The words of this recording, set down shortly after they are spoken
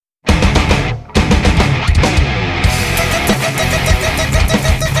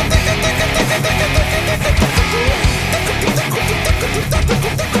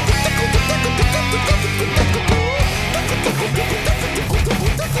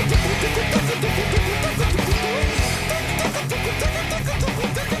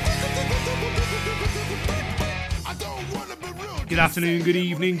Good afternoon, good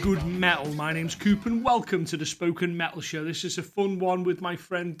evening, good metal. My name's Coop and welcome to the Spoken Metal Show. This is a fun one with my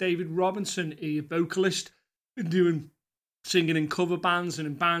friend David Robinson, a vocalist. Been doing singing in cover bands and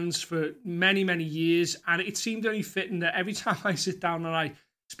in bands for many, many years. And it seemed only fitting that every time I sit down and I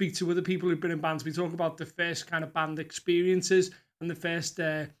speak to other people who've been in bands, we talk about the first kind of band experiences and the first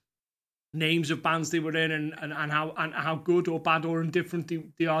names of bands they were in and how good or bad or indifferent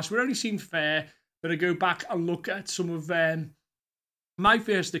they are. So it only seemed fair that I go back and look at some of my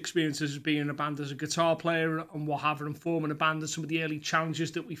first experiences as being in a band as a guitar player and what have you, and forming a band, and some of the early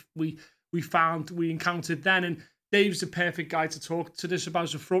challenges that we encountered then. And Dave's the perfect guy to talk to this about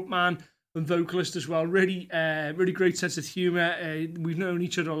as a frontman and vocalist as well. Really great sense of humour. We've known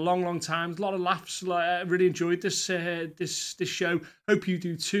each other a long, long time. A lot of laughs. Really enjoyed this show. Hope you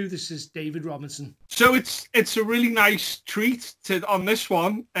do too. This is David Robinson. So it's a really nice treat on this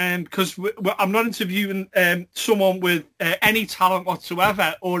one, because I'm not interviewing someone with any talent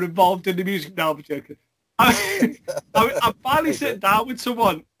whatsoever or involved in the music. No, I'm joking. I'm finally sitting down with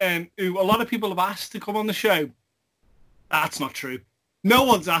someone who a lot of people have asked to come on the show. That's not true. No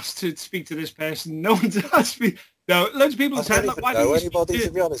one's asked to speak to this person. No one's asked me. No, loads of people have said, like, why don't you anybody, to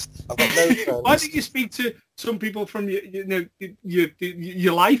be honest. I've got no friends. Why don't you speak to some people from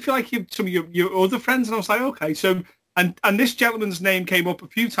your life, like some of your other friends? And I was like, okay. So, and this gentleman's name came up a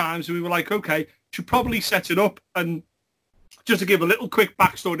few times, and we were like, okay, should probably set it up. And just to give a little quick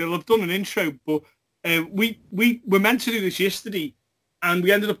backstory, I've done an intro, but we were meant to do this yesterday, and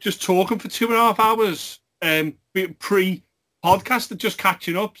we ended up just talking for 2.5 hours pre-podcast, just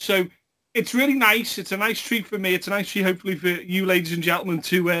catching up. So it's really nice. It's a nice treat for me. It's a nice treat, hopefully, for you, ladies and gentlemen,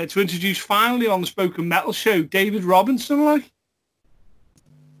 to introduce finally on the Spoken Metal Show, David Robinson. Like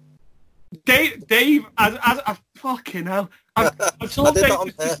Dave, I fucking hell. I've told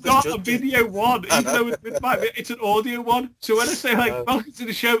Dave to start a video one, even though it's an audio one. So when I say welcome to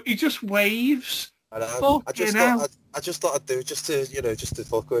the show, he just waves. I know. I just thought I'd do just to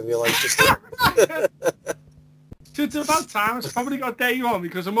fuck with you, like just. So it's about time. I've probably got Dave on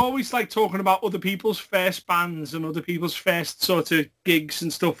because I'm always like talking about other people's first bands and other people's first sort of gigs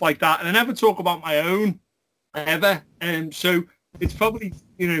and stuff like that, and I never talk about my own ever. So it's probably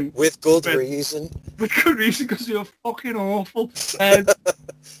with good reason. With good reason, because you're fucking awful.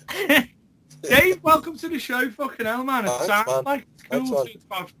 Dave, welcome to the show. Fucking hell, man! It sounds like it's cool to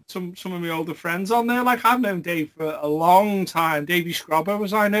have some of my older friends on there. Like I've known Dave for a long time. Davey Scrobber,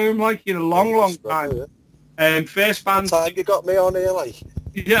 as I know him, like long time. Yeah. First band. What time you got me on here, like?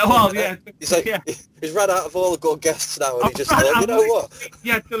 Yeah, well, yeah. He's like, he's run out of all the good guests now, and he just thought, you know what?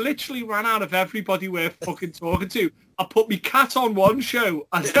 Yeah, they literally ran out of everybody we're fucking talking to. I put my cat on one show,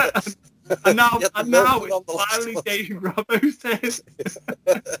 and now it's finally Dave Robbo's turn.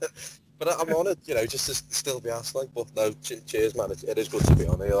 But I'm honoured, just to still be asked, like. But no, cheers, man. It is good to be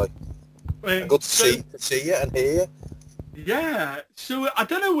on here, like. Good to see you and hear you. Yeah. So I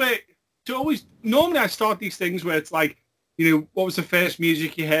don't know where. So normally I start these things where it's like, what was the first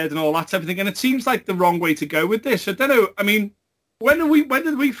music you heard and all that type of thing, and it seems like the wrong way to go with this. I don't know. I mean, when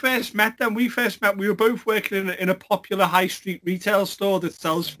did we first met then? We were both working in a popular high street retail store that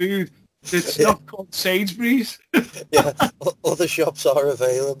sells food. It's not called Sainsbury's. Yeah, other shops are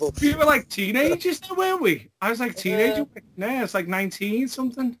available. We were like teenagers then, weren't we? I was like teenager. Yeah, I was like 19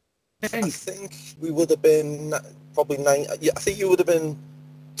 something. I think we would have been probably 9. Yeah, I think you would have been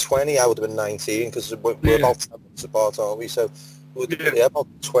 20, I would have been 19, because we're about 10 months apart, aren't we? So, about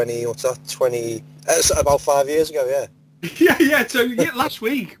 20, what's that, 20, about 5 years ago, yeah. Yeah, so last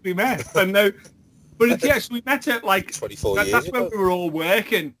week we met, and but yes, we met at like, 24 years that's ago. When we were all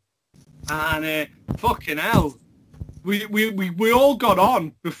working, and fucking hell, we all got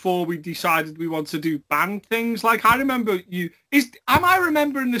on before we decided we wanted to do band things. Like, I remember am I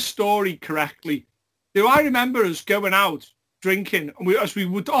remembering the story correctly? Do I remember us going out drinking, as we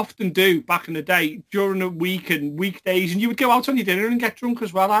would often do back in the day during the week and weekdays, and you would go out on your dinner and get drunk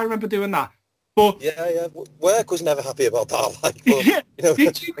as well? I remember doing that. But yeah, work was never happy about that. Like,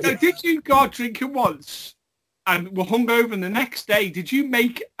 but, did you go out drinking once and were hungover, and the next day did you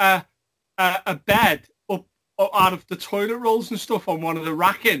make a bed up out of the toilet rolls and stuff on one of the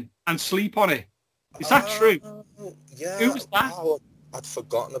racking and sleep on it? Is that true? Yeah. Who was that? Wow, I'd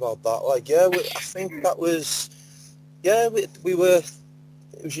forgotten about that. Like, I think that was. Yeah, we were.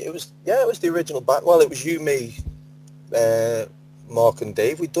 It was the original band. Well, it was you, me, Mark, and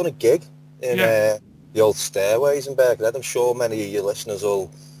Dave. We'd done a gig in the old Stairways in Birkenhead. I'm sure many of your listeners will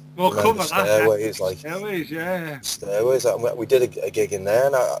remember Stairways. Like Stairways, yeah. Stairways. We did a gig in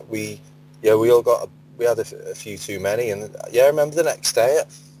there, and we all got. We had a few too many, and I remember the next day.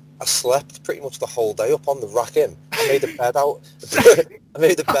 I slept pretty much the whole day up on the racking. I made the bed out. I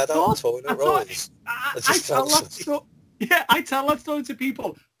made the bed out of toilet rolls. I tell that story to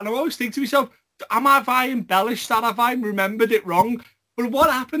people, and I always think to myself, have I embellished that? Have I remembered it wrong? But what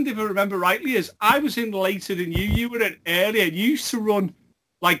happened, if I remember rightly, is I was in later than you. You were in earlier. You used to run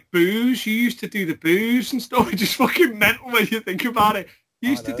like booze. You used to do the booze and stuff. It's just fucking mental when you think about it. You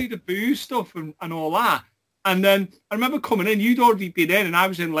used to do the booze stuff and all that. And then I remember coming in. You'd already been in, and I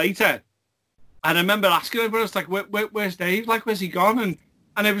was in later. And I remember asking everyone, I was like, where's Dave? Like, where's he gone?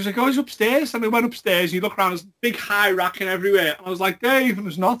 And it was like, oh, he's upstairs. And we went upstairs. And you look around, there's big high racking everywhere. And I was like, Dave, and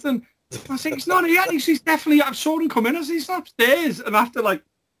there's nothing. And I was like, he's not here. He's definitely, I saw him come in. I said, he's not upstairs. And after, like,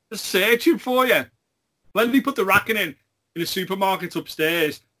 just searching for you, when they put the racking in the supermarket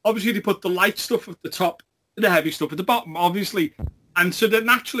upstairs, obviously they put the light stuff at the top, the heavy stuff at the bottom, obviously. And so then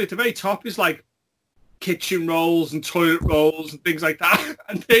naturally at the very top is like kitchen rolls and toilet rolls and things like that.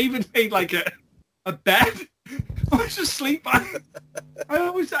 And they even made like a bed. I was just sleeping. I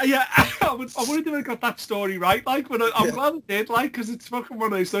wouldn't have got that story right, like, but I'm glad I did, like, because it's fucking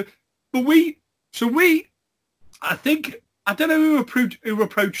one of those things. But we, I think, I don't know who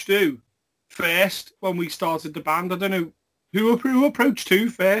approached who first when we started the band. I don't know who approached who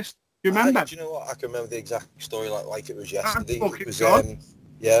first. Do you remember? Do you know what? I can remember the exact story like it was yesterday. It was,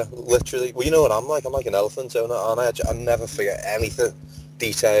 yeah, literally. Well, you know what I'm like? I'm like an elephant, and I never forget anything,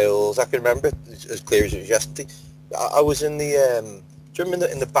 details. I can remember it as clear as it was yesterday. I was in the, do you remember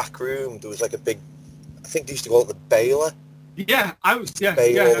in the back room, there was like a big, I think they used to call it the baler. Yeah, I was, yeah.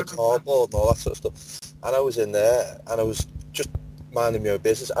 Baler, the cardboard and all that sort of stuff. And I was in there, and I was just minding my own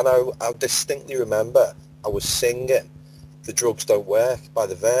business, and I distinctly remember I was singing The Drugs Don't Work by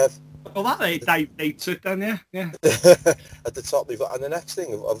The Verve. Well, that they took then, yeah. At the top, and the next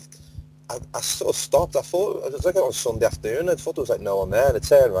thing, I sort of stopped. I thought it was like on Sunday afternoon. I thought there was like no one there, and I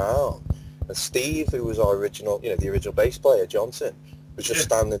turned around, and Steve, who was our original, the original bass player, Johnson, was just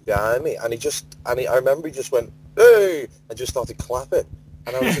standing behind me, and I remember he just went, "Hey!" and just started clapping,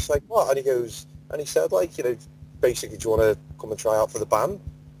 and I was just like, "What?" And he goes, and he said, like, basically, do you want to come and try out for the band?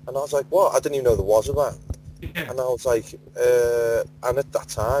 And I was like, "What?" I didn't even know there was a band. Yeah. And I was like, and at that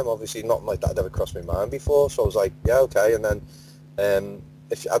time, obviously, nothing like that had ever crossed my mind before. So I was like, yeah, okay. And then,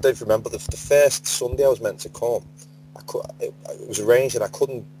 I don't remember the first Sunday I was meant to come. It was arranged, and I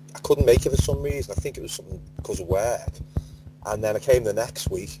couldn't make it for some reason. I think it was something because of work. And then I came the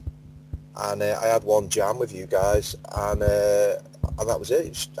next week, and I had one jam with you guys, and that was it. It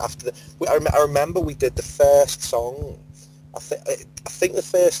was after I remember we did the first song. I think the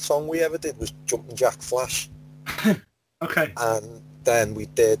first song we ever did was Jumpin' Jack Flash. Okay. And then we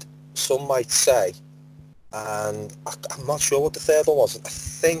did Some Might Say, and I'm not sure what the third one was. I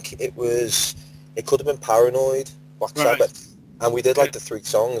think it could have been Paranoid, Black Sabbath. And we did like the 3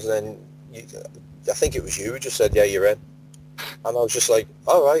 songs, and then I think it was you who just said, yeah, you're in. And I was just like,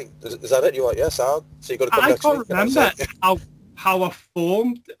 all right, is that it? You're like, yes, so you got to come next week. I can't remember how I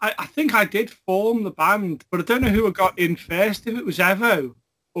formed. I think I did form the band, but I don't know who I got in first, if it was Evo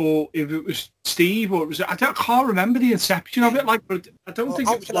or if it was Steve, or it was, I can't remember the inception of it, like, but I don't think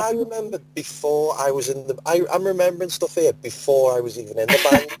it was like... I remember before I was in the... I'm remembering stuff here before I was even in the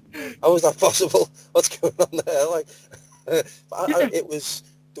band. How is that possible? What's going on there? Like, there was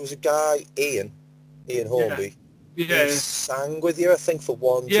a guy, Ian Hornby, who sang with you, I think, for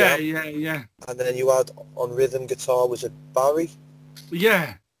one jam. Yeah. And then you had on rhythm guitar, was it Barry?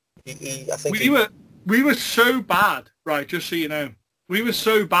 Yeah. I think we were so bad, right, just so you know. We were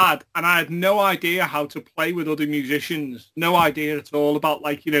so bad, and I had no idea how to play with other musicians. No idea at all about,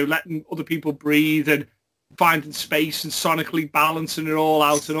 like, letting other people breathe and finding space and sonically balancing it all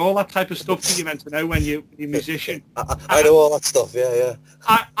out and all that type of stuff that you're meant to know when you're a musician. I know all that stuff, yeah.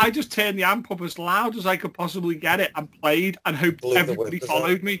 I just turned the amp up as loud as I could possibly get it and played and hoped everybody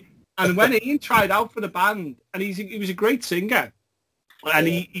followed me. And when Ian tried out for the band, and he was a great singer, and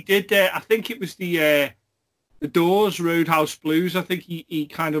he did, I think it was the Doors, Roadhouse Blues, I think he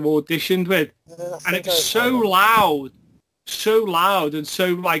kind of auditioned with. And it was so loud, and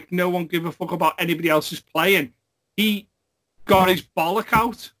so, like, no one gave a fuck about anybody else's playing. He got his bollock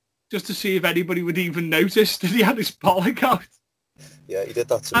out just to see if anybody would even notice that he had his bollock out. Yeah, he did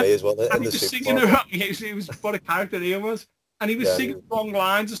that to me as well. And he was singing around, it was what a character Ian was. And he was singing wrong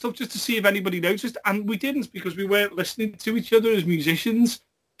lines and stuff just to see if anybody noticed. And we didn't, because we weren't listening to each other as musicians.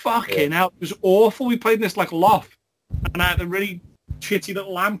 Fucking hell, it was awful. We played in this, like, loft. And I had a really shitty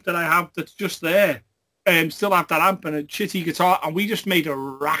little amp that I have that's just there. Still have that amp and a shitty guitar. And we just made a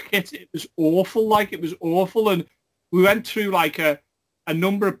racket. It was awful. Like, it was awful. And we went through, like, a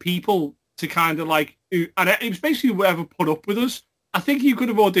number of people to kind of, like... And it was basically whoever put up with us. I think you could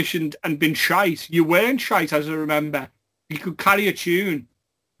have auditioned and been shite. You weren't shite, as I remember. You could carry a tune.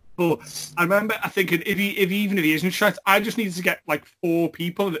 But I remember thinking, even if he isn't shite, I just needed to get like 4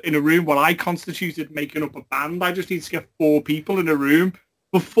 people in a room. What I constituted making up a band. I just needed to get 4 people in a room.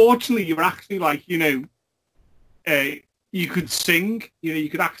 But fortunately, you were actually like, you know, you could sing. You know, you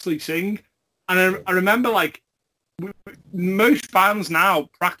could actually sing. And I remember like, most bands now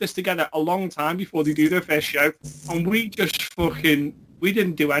practice together a long time before they do their first show, and we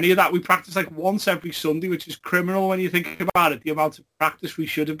didn't do any of that. We practiced like once every Sunday, which is criminal when you think about it, the amount of practice we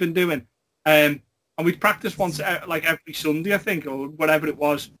should have been doing. And we'd practice once like every Sunday, I think, or whatever it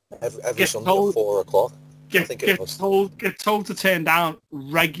was. Every Sunday at 4 o'clock. Get told to turn down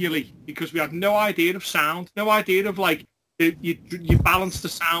regularly because we had no idea of sound, no idea of like you balance the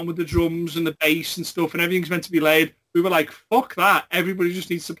sound with the drums and the bass and stuff, and everything's meant to be laid. We were like, fuck that. Everybody just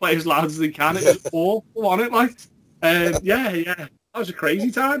needs to play as loud as they can. It was awful, wasn't it? Like, yeah. That was a crazy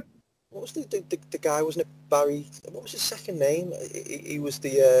time. What was the guy, wasn't it Barry? What was his second name? He was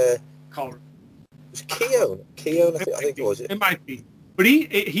the... Colin. It was Keown, I think it was. It might be. But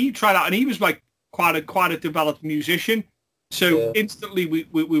he tried out, and he was like quite a developed musician. So instantly we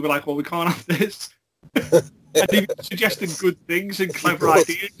were like, well, we can't have this. And he was suggesting good things and clever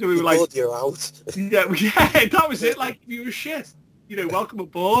ideas. So we were like, you're out. yeah, that was it. Like, if you were shit, you know, welcome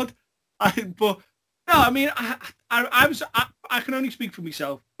aboard. But no, I mean, I can only speak for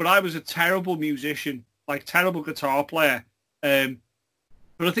myself, but I was a terrible musician, like terrible guitar player. But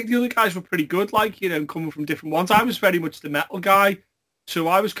I think the other guys were pretty good, like, you know, coming from different ones. I was very much the metal guy. So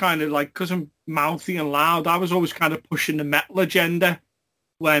I was kind of like, because I'm mouthy and loud, I was always kind of pushing the metal agenda.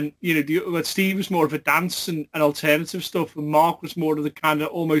 When, you know, Steve was more of a dance and alternative stuff, and Mark was more of the kind of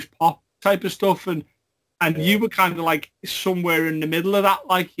almost pop type of stuff, and you were kind of like somewhere in the middle of that,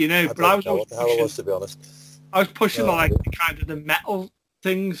 like, you know. But I was always pushing, what the hell it was, to be honest. I was pushing like the kind of the metal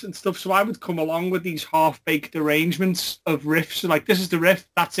things and stuff, so I would come along with these half-baked arrangements of riffs, like, this is the riff,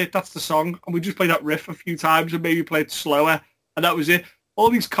 that's it, that's the song, and we just play that riff a few times and maybe play it slower, and that was it. All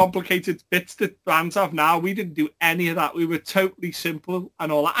these complicated bits that bands have now, we didn't do any of that. We were totally simple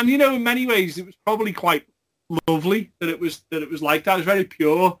and all that. And, you know, in many ways, it was probably quite lovely that it was like that. It was very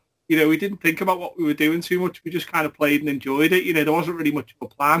pure. You know, we didn't think about what we were doing too much. We just kind of played and enjoyed it. You know, there wasn't really much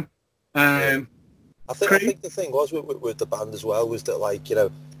of a plan. I think the thing was with the band as well was that, like, you know,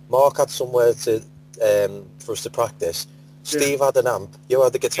 Mark had somewhere to for us to practice. Steve had an amp, you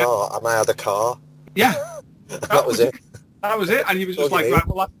had the guitar, and I had a car. Yeah. that was it. That was it, and he was just like, right,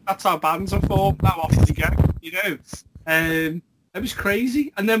 well, that's how bands are formed. Now off we go, you know. It was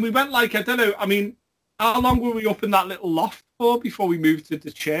crazy. And then we went like, I don't know, I mean, how long were we up in that little loft for before we moved to the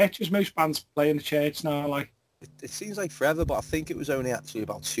church? As most bands play in the church now, like. It seems like forever, but I think it was only actually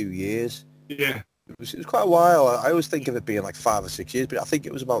about 2 years. Yeah. It was quite a while. I always think of it being like 5 or 6 years, but I think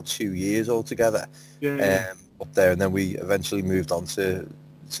it was about 2 years altogether. Yeah. Up there, and then we eventually moved on to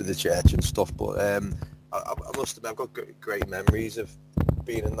the church and stuff, but... I must admit, I've got great memories of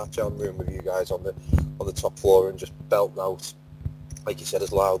being in that jam room with you guys on the top floor and just belting out, like you said,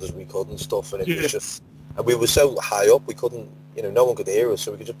 as loud as we could and stuff. And it was just, and we were so high up, we couldn't, you know, no one could hear us,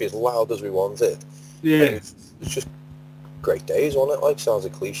 so we could just be as loud as we wanted. Yeah, it was just great days, wasn't it? Like, sounds a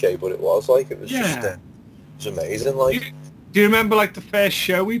cliche, but it was like, it was just, it was amazing. Like, do you remember like the first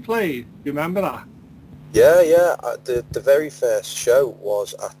show we played? Do you remember that? Yeah. The very first show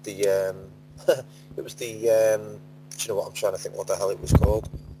was at the. It was the, do you know what, I'm trying to think what the hell it was called.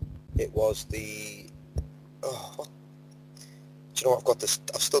 It was the, what? Do you know what,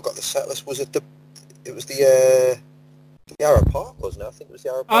 I've still got the set list. Was it it was the Yarrow Park, wasn't it? I think it was the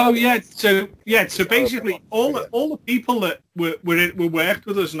Yarrow Park. Oh, yeah, so basically all the people that were worked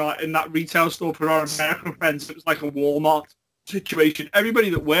with us in that retail store for our American friends, it was like a Walmart situation. Everybody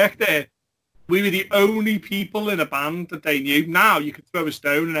that worked there, we were the only people in a band that they knew. Now you could throw a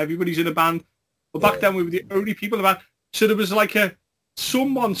stone and everybody's in a band. But back then we were the only people in a band. So there was like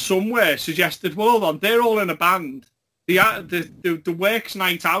someone somewhere suggested, well, hold on, they're all in a band. The Works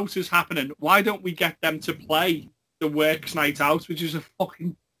Night Out is happening. Why don't we get them to play the Works Night Out, which is a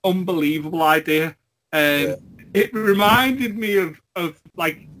fucking unbelievable idea. It reminded me of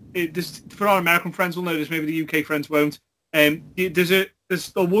like, this, for our American friends will know this, maybe the UK friends won't. There's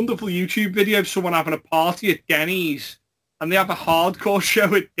a wonderful YouTube video of someone having a party at Denny's. And they have a hardcore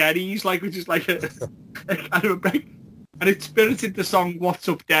show at Denny's, like, which is like a kind of a break. And it spirited the song "What's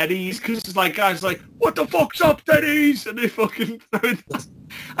Up, Denny's?" because it's like guys like, "What the fuck's up, Denny's?" and they fucking throw it.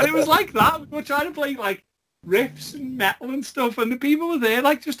 And it was like that. We were trying to play like riffs and metal and stuff, and the people were there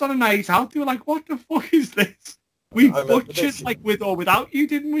like just on a night out. They were like, "What the fuck is this?" We butchered like "With or Without You,"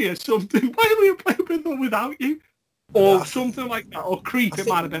 didn't we, or something? Why did we play "With or Without You"? or something like that, or Creep. It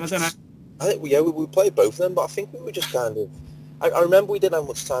might have been. I don't know. I think we played both of them, but I think we were just kind of. I remember we didn't have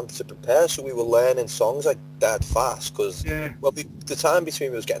much time to prepare, so we were learning songs like dead fast because the time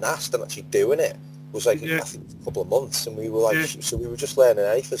between us getting asked and actually doing it was like I think a couple of months, and we were like so we were just learning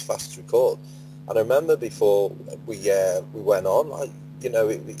anything as fast as we could. And I remember before we went on, like, you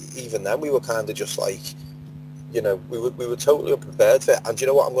know, even then we were kind of just like, you know, we were totally unprepared for it. And you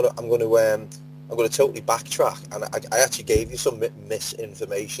know what, I'm gonna totally backtrack, and I actually gave you some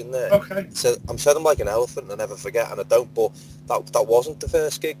misinformation there. Okay. So I'm said I'm like an elephant and I never forget, and I don't. But that wasn't the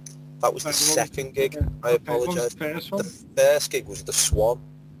first gig. That was the second gig. Okay. I apologise. The first gig was the Swan.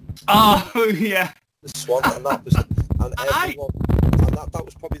 Oh yeah. The Swan, and that was that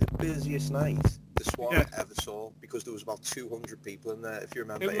was probably the busiest night the Swan ever saw, because there was about 200 people in there. If you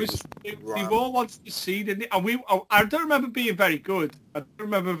remember, we all wanted to see, didn't it? And I don't remember being very good. But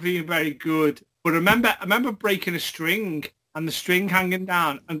I remember breaking a string and the string hanging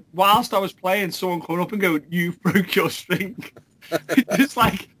down. And whilst I was playing, someone coming up and going, "You've broke your string." it's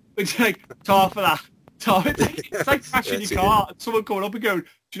like tar for that. Tar. It's like crashing your car. And someone coming up and going,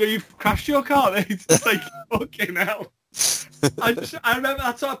 "Do you know you've crashed your car?" It's like, fucking hell. I remember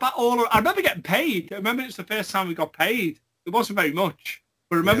that's about all. I remember getting paid. I remember it's the first time we got paid. It wasn't very much,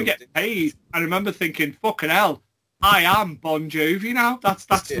 but I remember getting paid. I remember thinking, "Fucking hell, I am Bon Jovi now." That's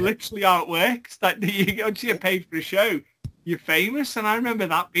literally how it works. That you get paid for a show, you're famous. And I remember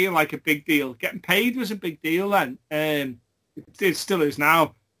that being like a big deal. Getting paid was a big deal then. It still is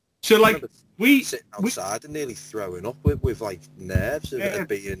now. So like we sitting outside and nearly throwing up with like nerves of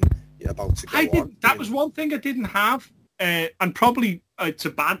being about to go on. That was one thing I didn't have. And probably it's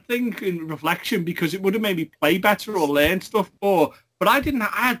a bad thing in reflection, because it would have made me play better or learn stuff more. But I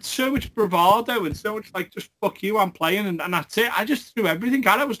had so much bravado and so much like, just fuck you, I'm playing, and that's it. I just threw everything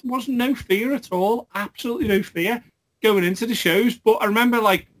at it. Wasn't no fear at all. Absolutely no fear going into the shows. But I remember,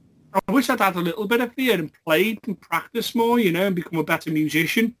 like, I wish I'd had a little bit of fear and played and practiced more, you know, and become a better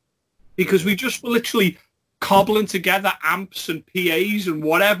musician, because we just were literally cobbling together amps and PAs and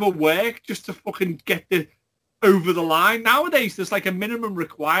whatever work just to fucking get over the line. Nowadays, there's like a minimum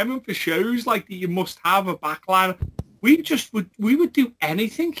requirement for shows, like that you must have a backline. We would do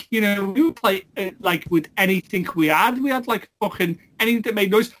anything, you know. We would play like with anything we had. We had like fucking anything that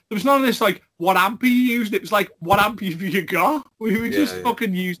made noise. There was none of this like, what amp are you using? It was like, what amp have you got? We would just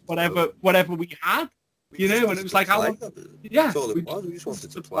fucking use whatever we had, you know. And it was like, we just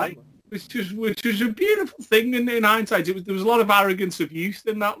wanted to play. Which was a beautiful thing in hindsight. There was a lot of arrogance of youth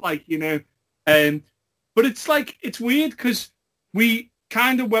in that, like, you know. But it's like, it's weird because we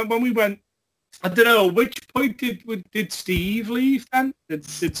kind of went, when we went, I don't know, which point did Steve leave then?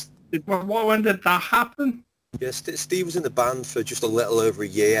 When did that happen? Yes, Steve was in the band for just a little over a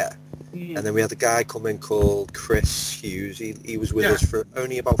year. And then we had a guy come in called Chris Hughes. He was with us for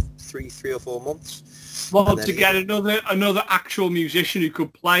only about three or 4 months. Well, to get another actual musician who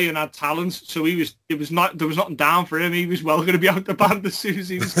could play and had talents. So there was nothing down for him. He was well going to be out the band as soon as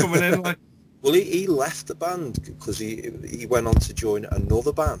he was coming in. Like. Well, he left the band because he went on to join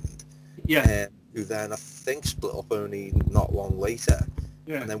another band. Yeah. Who then I think split up only not long later.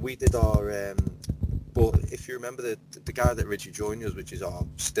 Yeah. And then we did our. But if you remember the guy that originally joined us, which is our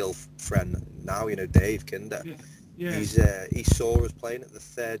still friend now, you know, Dave Kinder. Yeah. He saw us playing at the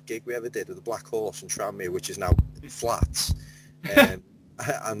third gig we ever did with the Black Horse in Tranmere, which is now Flats.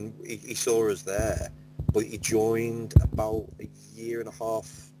 And he saw us there, but he joined about a year and a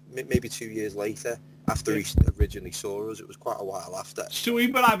half. Maybe 2 years later, after he originally saw us. It was quite a while after. So we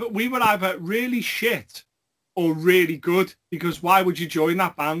were either really shit or really good, because why would you join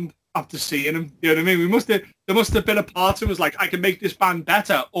that band after seeing him? You know what I mean? There must have been a part of us like, I can make this band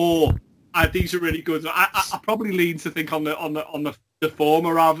better, or these are really good. I probably lean to think on the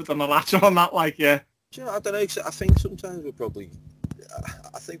former rather than the latter on that. Like, yeah. You know, I don't know. I think sometimes we're probably.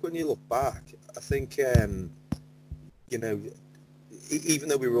 I think when you look back, I think you know. Even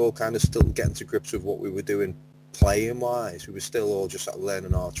though we were all kind of still getting to grips with what we were doing playing wise, we were still all just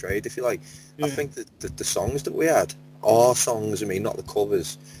learning our trade, if you like. I think that the songs that we had, our songs, I mean, not the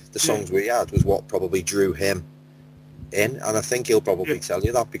covers, the songs we had was what probably drew him in. And I think he'll probably tell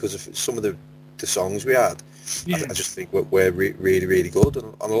you that, because of some of the songs we had, I just think we're really, really good.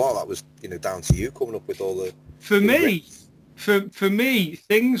 And a lot of that was, you know, down to you coming up with all the... For me,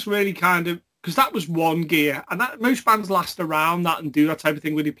 things really kind of... Because that was one gear, and that most bands last around that and do that type of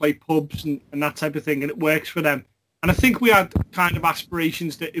thing where they play pubs and that type of thing, and it works for them. And I think we had kind of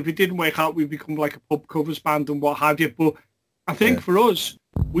aspirations that if it didn't work out, we'd become like a pub covers band and what have you. But I think for us,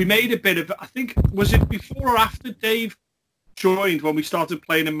 we made a bit of, I think, was it before or after Dave joined when we started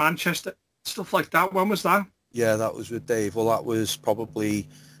playing in Manchester? Stuff like that. When was that? Yeah, that was with Dave. Well, that was probably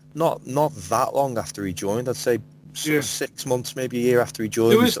not that long after he joined. I'd say sort of 6 months, maybe a year after he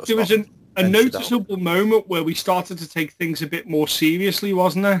joined. There was a noticeable moment where we started to take things a bit more seriously,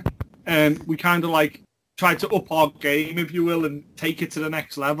 wasn't there? We kind of like tried to up our game, if you will, and take it to the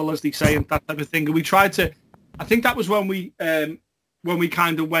next level, as they say, and that type of thing. And we tried to. I think that was when we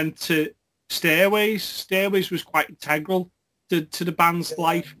kind of went to Stairways. Stairways was quite integral to the band's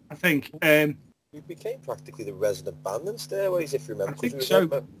life, I think. We became practically the resident band in Stairways, if you remember. I think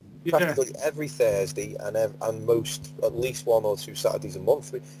so. Practically every Thursday and most, at least 1 or 2 Saturdays a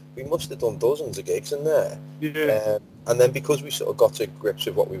month, we must have done dozens of gigs in there. Yeah. And then because we sort of got to grips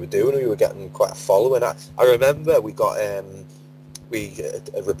with what we were doing, we were getting quite a following. I remember we got a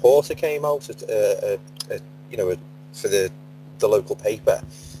reporter came out for the local paper,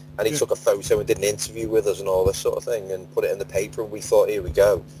 and he took a photo and did an interview with us and all this sort of thing, and put it in the paper. And we thought, here we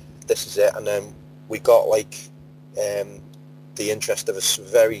go, this is it. And then we got like the interest of a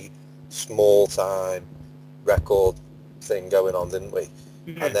very small time record thing going on, didn't we?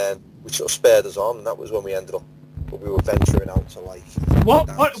 Yeah. And then we sort of spared us on, and that was when we ended up. We were venturing out to like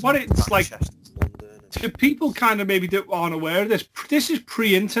what it's like to people kind of maybe that aren't aware of this. This is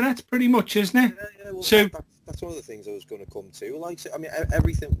pre-internet, pretty much, isn't it? Yeah, well, so that's one of the things I was going to come to. Like, I mean,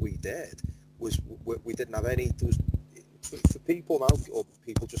 everything we did was we didn't have any. There was for people now, or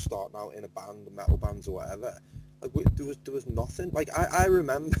people just starting out in a band, metal bands or whatever. Like there was nothing. Like I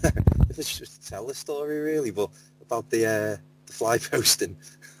remember, if it's just to tell the story really, but about the fly posting.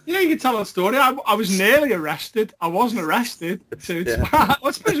 Yeah, you can tell a story. I was nearly arrested. I wasn't arrested. So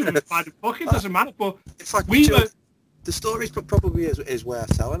I suppose it was by the book. It doesn't matter. But in fact, the story probably is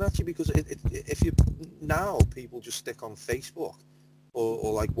worth telling actually, because if you now people just stick on Facebook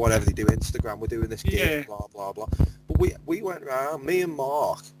or like whatever they do, Instagram. We're doing this gig, blah blah blah. But we went round. Me and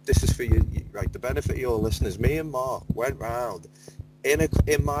Mark. This is for you, right? The benefit of your listeners. Me and Mark went round in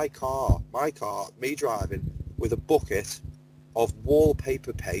my car, me driving with a bucket of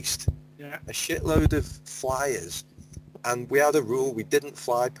wallpaper paste, a shitload of flyers, and we had a rule: we didn't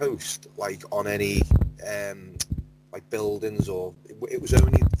fly post like on any like buildings, or it was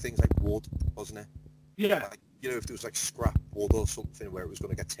only things like wood, wasn't it? Yeah. Like, if there was like scrap wood or something where it was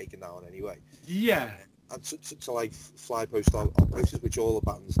going to get taken down anyway. Yeah. And to like fly post on posters, which all the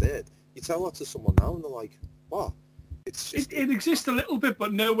bands did. You tell that to someone now, and they're like, "What?" It exists a little bit,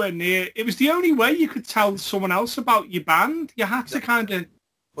 but nowhere near. It was the only way you could tell someone else about your band. You had to kind of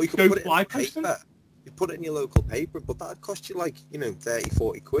go fly posting. You put it in your local paper, but that'd cost you like 30,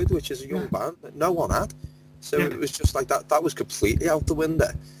 40 quid, which is a young band that no one had. So it was just like that. That was completely out the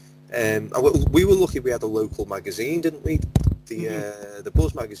window. And we were lucky. We had a local magazine, didn't we? The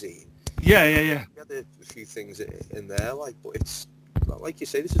Buzz magazine. Yeah. We had a few things in there, but it's like you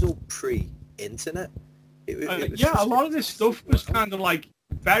say, this is all pre-internet. A lot of this stuff was kind of like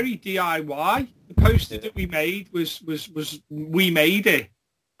very DIY. The poster that we made was we made it,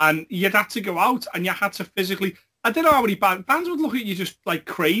 and you'd have to go out and you had to physically. I don't know how many bands would look at you just like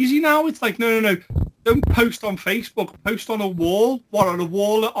crazy now. It's like no, don't post on Facebook. Post on a wall. What, on a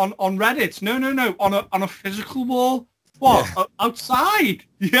wall on Reddit? No, on a physical wall. What? Yeah. Outside?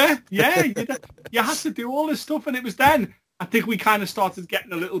 Yeah. You had to do all this stuff, and it was then. I think we kind of started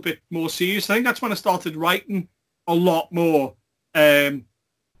getting a little bit more serious. I think that's when I started writing a lot more and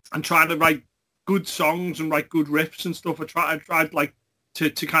trying to write good songs and write good riffs and stuff. I tried like to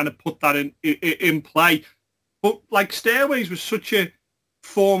kind of put that in play. But like Stairways was such a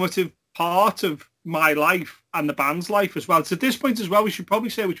formative part of my life and the band's life as well. So at this point as well, we should probably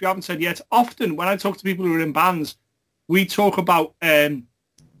say, which we haven't said yet, often when I talk to people who are in bands, we talk about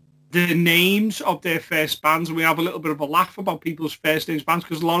the names of their first bands, and we have a little bit of a laugh about people's first names bands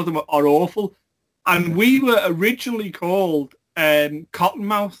because a lot of them are awful. And we were originally called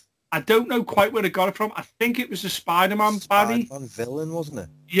Cottonmouth. I don't know quite where they got it from. I think it was a Spider-Man baddie. Spider-Man villain, wasn't it?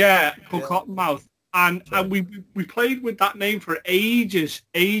 Yeah, called Cottonmouth. And we played with that name for ages.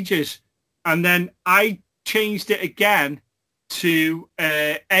 And then I changed it again to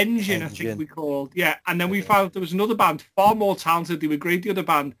Engine, I think we called. Yeah, and then we found there was another band, far more talented. They were great, the other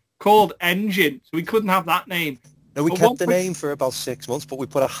band, called Engine, so we couldn't have that name. No, we kept the name for about 6 months, but we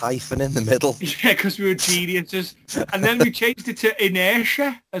put a hyphen in the middle. Yeah, because we were geniuses. And then we changed it to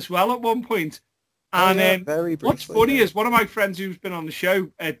Inertia as well at one point. And very briefly, what's funny is one of my friends who's been on the show,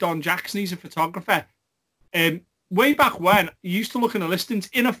 Don Jackson, he's a photographer. Way back when, he used to look in the listings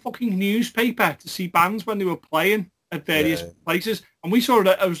in a fucking newspaper to see bands when they were playing at various places, and we saw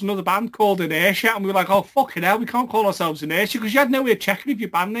that there was another band called Inertia, and we were like, oh fucking hell, we can't call ourselves Inertia, because you had no way of checking if your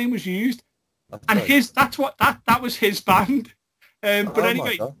band name was used. And that was his band. But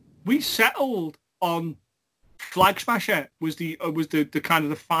anyway, we settled on Flag Smasher was the kind of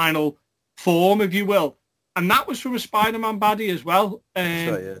the final form, if you will, and that was from a Spider-Man baddie as well.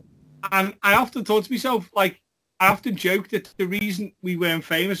 Right, yeah. And I often thought to myself, like, I often joke that the reason we weren't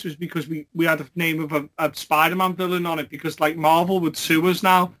famous was because we had the name of a Spider-Man villain on it, because like Marvel would sue us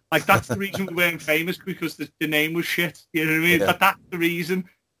now. Like that's the reason we weren't famous, because the name was shit. You know what I mean? Yeah. That's the reason.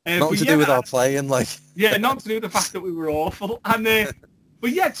 Nothing to do with our playing, like. Yeah, not to do with the fact that we were awful. And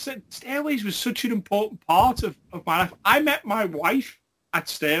but yeah, Stairways was such an important part of my life. I met my wife at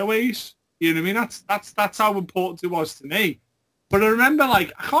Stairways. You know what I mean? That's how important it was to me. But I remember,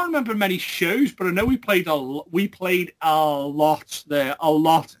 like, I can't remember many shows, but I know we played a lot there, a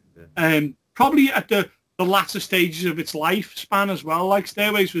lot. Probably at the latter stages of its lifespan as well. Like,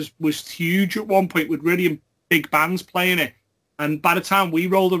 Stairways was huge at one point with really big bands playing it. And by the time we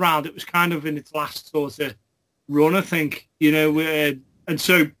rolled around, it was kind of in its last sort of run, I think. You know, and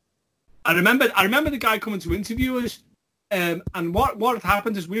so I remember the guy coming to interview us. And what had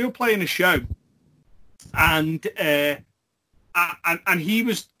happened is we were playing a show, and he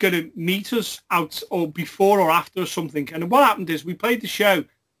was going to meet us out or before or after or something. And what happened is we played the show,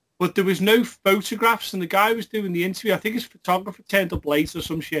 but there was no photographs, and the guy was doing the interview. I think his photographer turned up late or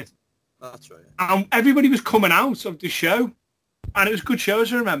some shit. That's right. And everybody was coming out of the show, and it was good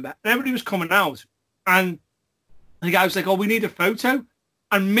shows, I remember. And everybody was coming out, and the guy was like, "Oh, we need a photo."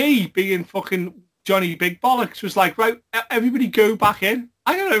 And me, being fucking Johnny Big Bollocks, was like, "Right, everybody go back in.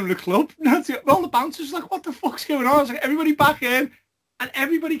 I don't own the club." All the bouncers were like, "What the fuck's going on?" I was like, "Everybody back in." And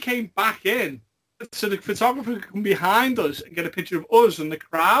everybody came back in. So the photographer could come behind us and get a picture of us and the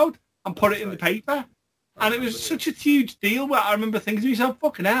crowd and put it in the paper. And it was such a huge deal where I remember thinking to myself,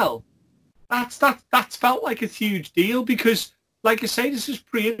 fucking hell, that's felt like a huge deal, because, like I say, this is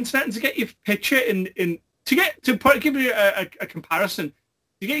pre-internet, and to get your picture give you a comparison,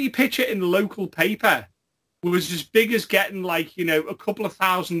 to get your picture in the local paper was as big as getting, like, you know, a couple of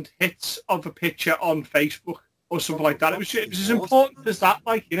thousand hits of a picture on Facebook or something like that. It was as important as that,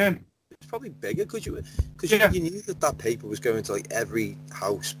 like, you know. It's probably bigger because you knew that paper was going to, like, every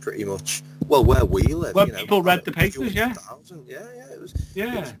house pretty much. Well, where we live, well, people read the papers, yeah.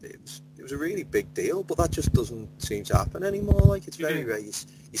 It was a really big deal, but that just doesn't seem to happen anymore. Like, it's very rare.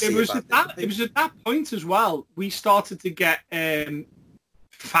 It was at that point as well. We started to get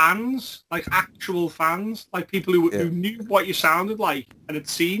fans, like actual fans, like people who knew what you sounded like and had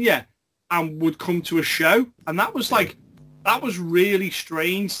seen you and would come to a show, and that was like. That was really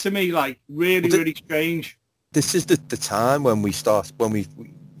strange to me, like really strange. This is the time when we'd sort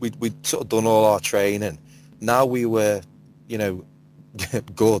of done all our training. Now we were, you know,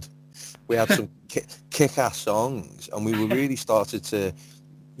 good. We had some kick-ass songs, and we were really started to,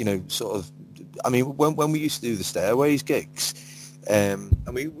 you know, sort of. I mean, when we used to do the Stairways gigs, and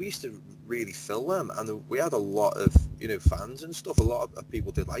we used to really fill them, and we had a lot of, you know, fans and stuff. A lot of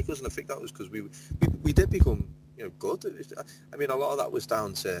people did like us, and I think that was because we did become, you know, good. I mean, a lot of that was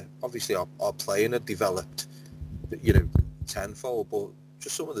down to, obviously, our playing had developed, you know, tenfold, but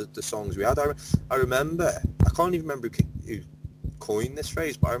just some of the songs we had. I remember, I can't even remember who coined this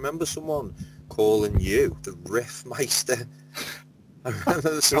phrase, but I remember someone calling you the Riff Meister. I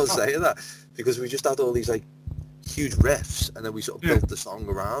remember someone saying that, because we just had all these, like, huge riffs, and then we sort of built the song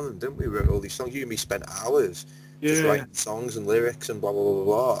around them, didn't we? We wrote all these songs. You and me spent hours just writing songs and lyrics and blah, blah, blah,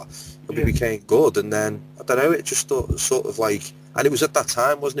 blah. And we became good, and then, I don't know, it just sort of like, and it was at that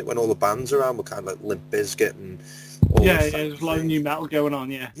time, wasn't it, when all the bands around were kind of like Limp Bizkit and all there was a lot of new metal going on,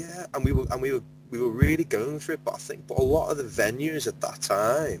 Yeah, and we were really going for it, but a lot of the venues at that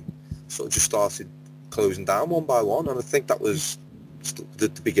time sort of just started closing down one by one, and I think that was the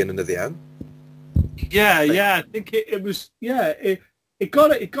beginning of the end. I think it was. It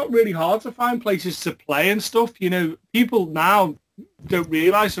got really hard to find places to play and stuff. You know, people now don't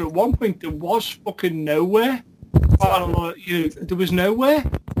realise that at one point there was fucking nowhere. You know, there was nowhere,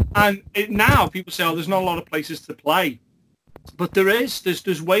 and now people say, "Oh, there's not a lot of places to play," but there is.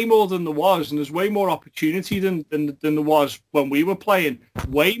 There's way more than there was, and there's way more opportunity than there was when we were playing.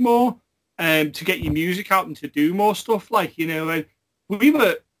 Way more to get your music out and to do more stuff. Like, you know, and we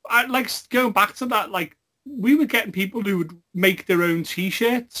were. Like, going back to that, like, we were getting people who would make their own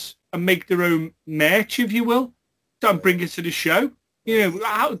T-shirts and make their own merch, if you will, and bring it to the show. You know,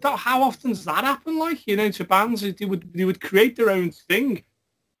 how often does that happen? Like, you know, to bands, they would create their own thing.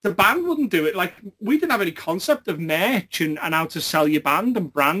 The band wouldn't do it. Like, we didn't have any concept of merch and how to sell your band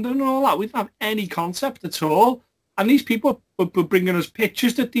and branding and all that. We didn't have any concept at all. And these people were bringing us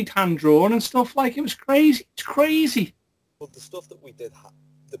pictures that they'd hand-drawn and stuff. Like, it was crazy. It's crazy. Well, the stuff that we did have,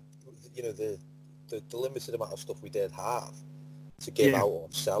 you know, the limited amount of stuff we did have, to give out or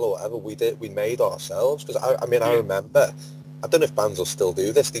sell or whatever. We made ourselves, because I remember, I don't know if bands will still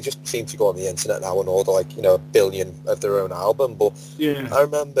do this, they just seem to go on the internet now and order like, you know, 1 billion of their own album, but I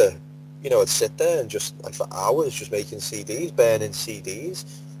remember, you know, I'd sit there and just like for hours just making CDs, burning CDs,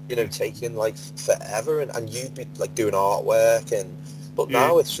 you know, taking like forever, and you'd be like doing artwork, but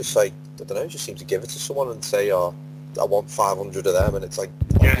now it's just like, I don't know, just seem to give it to someone and say, oh, I want 500 of them, and it's like,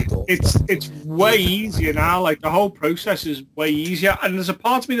 it's way easier now. Like the whole process is way easier, and there's a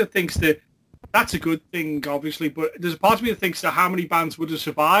part of me that thinks that that's a good thing, obviously, but there's a part of me that thinks that how many bands would have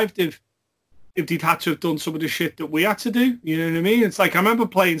survived if they'd had to have done some of the shit that we had to do. You know what I mean? It's like, I remember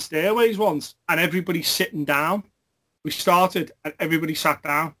playing Stairways once, and everybody sitting down. We started, and everybody sat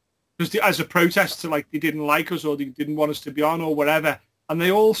down just as a protest to, like, they didn't like us or they didn't want us to be on or whatever, and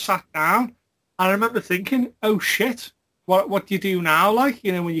they all sat down. And I remember thinking, oh shit, what do you do now? Like,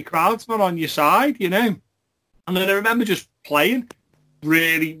 you know, when your crowd's not on your side, you know? And then I remember just playing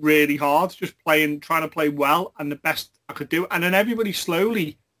really, really hard, just trying to play well and the best I could do. And then everybody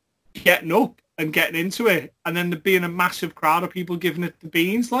slowly getting up and getting into it. And then there being a massive crowd of people giving it the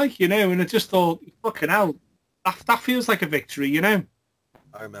beans, like, you know, and I just thought, fucking hell, that feels like a victory, you know?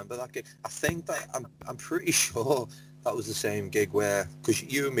 I remember that gig. I think that, I'm pretty sure that was the same gig where, because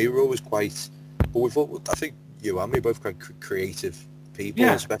you and me were always quite, I think you and me both quite creative people,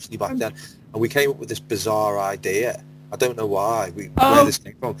 especially back then. And we came up with this bizarre idea. I don't know why, where this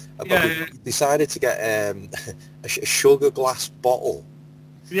came from. But we decided to get a sugar glass bottle.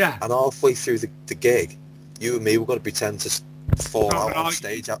 Yeah. And halfway through the gig, you and me were going to pretend to fall out on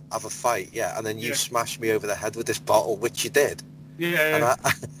stage, have a fight, and then you smashed me over the head with this bottle, which you did.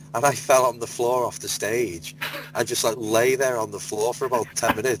 And I fell on the floor off the stage. I just like lay there on the floor for about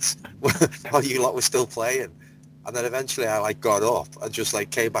 10 minutes while you lot were still playing. And then eventually I like got up and just like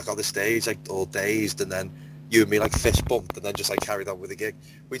came back on the stage like all dazed, and then you and me like fist bumped and then just like carried on with the gig.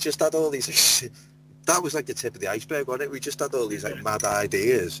 We just had all these, that was like the tip of the iceberg, wasn't it? We just had all these like mad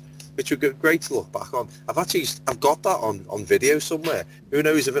ideas, which were great to look back on. I've got that on video somewhere. Who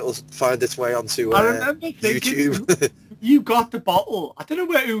knows if it'll find its way onto YouTube. You got the bottle. I don't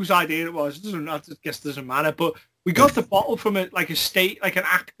know whose idea it was. I guess it doesn't matter. But we got the bottle from an actor's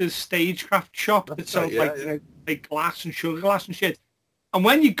stagecraft shop that sells like glass and sugar glass and shit. And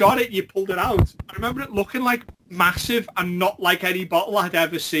when you got it, you pulled it out. I remember it looking like massive and not like any bottle I'd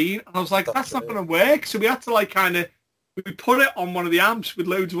ever seen. And I was like, that's not going to work. So we had to like we put it on one of the amps with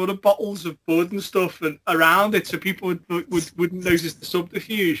loads of other bottles of bud and stuff and around it, so people wouldn't notice the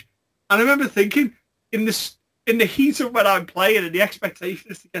subterfuge. And I remember thinking, in the heat of when I'm playing and the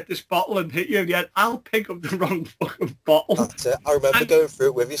expectation is to get this bottle and hit you in the head, I'll pick up the wrong fucking bottle. That's it. I remember going through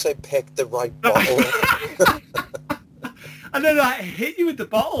it with you, saying pick the right bottle. And then I hit you with the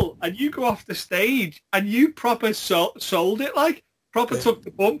bottle and you go off the stage and you proper sold it, like, proper took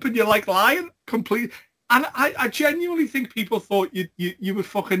the bump, and you're like lying complete. And I genuinely think people thought you were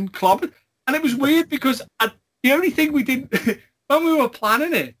fucking clobbered. And it was weird because the only thing we didn't, when we were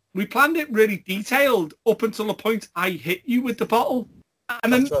planning it, we planned it really detailed up until the point I hit you with the bottle.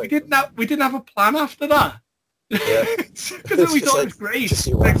 And then we didn't have a plan after that. Yeah. Because we thought it was great.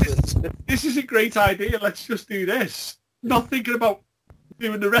 Like, this is a great idea. Let's just do this. Not thinking about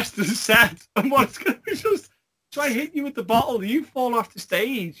doing the rest of the set. And what's going to be just... So I hit you with the bottle. You fall off the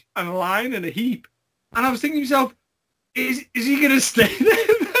stage and lying in a heap. And I was thinking to myself, is he going to stay there?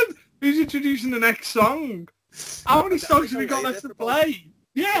 Who's introducing the next song? How many songs have we got left to play?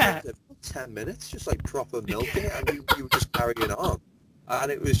 Yeah. 10 minutes, just like proper milking it, and you were just carrying on. And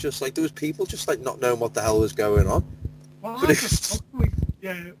it was just like, there was people just like not knowing what the hell was going on. Well, I just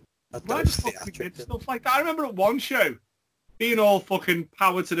did stuff like that. I remember at one show, being all fucking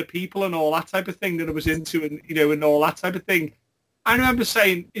power to the people and all that type of thing that I was into, and you know, and all that type of thing. I remember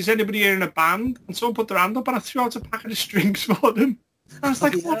saying, is anybody here in a band? And someone put their hand up and I threw out a packet of strings for them. And I was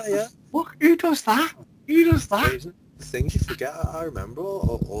like, what the fuck? Who does that? Who does that? Crazy. Things you forget. I remember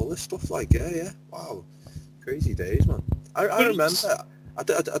all this stuff, like, wow, crazy days, man. I remember, I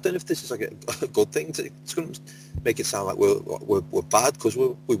don't know if this is like a good thing. It's going to make it sound like we're bad, because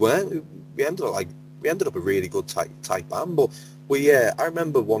we weren't. We ended up a really good tight band, but I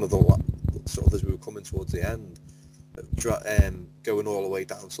remember one of the sort of, as we were coming towards the end, going all the way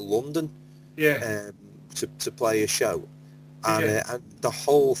down to London, to play a show, and the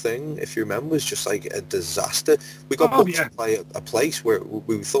whole thing, if you remember, was just like a disaster. We got booked to play a place where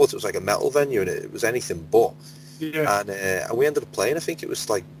we thought it was like a metal venue, and it was anything but. And we ended up playing, I think it was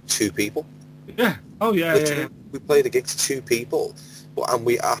like 2 people. We played a gig to 2 people, and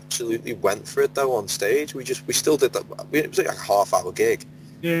we absolutely went for it though on stage. We still did that. It was like a half-hour gig.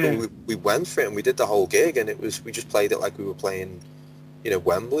 But we went for it and we did the whole gig, and we just played it like we were playing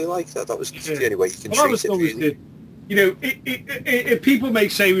Wembley like that. That was the only way you can treat it. Really. People may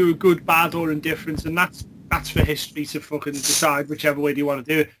say we were good, bad, or indifferent, and that's for history to fucking decide whichever way you want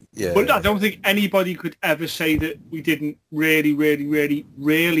to do it. Yeah. But I don't think anybody could ever say that we didn't really, really, really,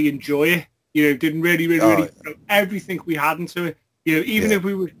 really enjoy it. Didn't really, really, really throw everything we had into it. Even if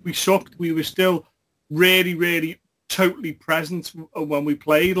we sucked, we were still really, really totally present when we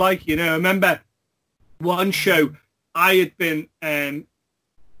played. I remember one show I had been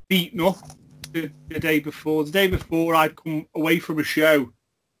beaten up the day before. The day before, I'd come away from a show.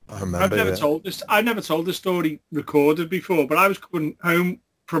 I remember. I've never told this story recorded before, but I was coming home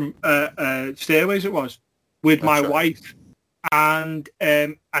from Stairways. It was with my wife, and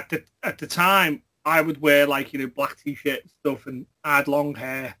at the time I would wear black t-shirt and stuff, and I had long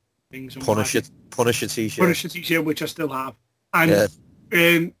hair, things. And Punisher t-shirt, which I still have,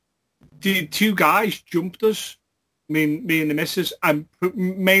 and the two guys jumped us. Me and the missus, and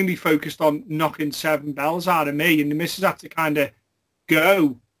mainly focused on knocking 7 bells out of me, and the missus had to kind of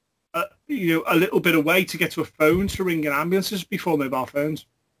go, a little bit away to get to a phone to ring an ambulances before mobile phones.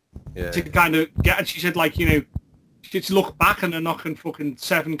 Yeah. To kind of get, and she said she'd look back and they're knocking fucking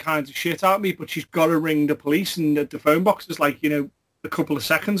 7 kinds of shit at me, but she's got to ring the police, and the phone box is a couple of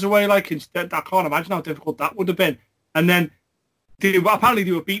seconds away. Instead, I can't imagine how difficult that would have been. And then apparently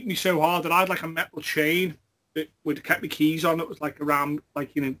they were beating me so hard that I had a metal chain that would have kept my keys on. It was around,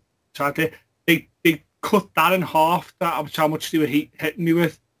 so they cut that in half. That was how much they were hitting me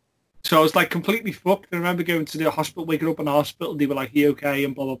with. So I was completely fucked. I remember going to the hospital, waking up in the hospital. They were like, "You okay?"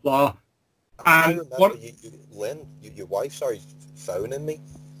 and blah blah blah. And Lynn, your wife, phoning me.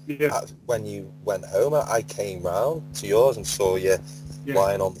 Yeah. When you went home, I came round to yours and saw you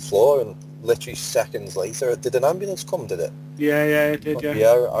lying on the floor, and literally seconds later, did an ambulance come? Did it? Yeah, it did. Yeah. Yeah,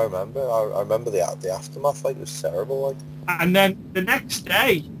 I remember. I remember the aftermath. It was terrible. And then the next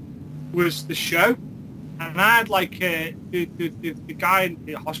day was the show, and I had the guy in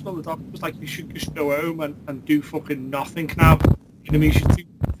the hospital. The doctor was like, "You should just go home and do fucking nothing now. You should do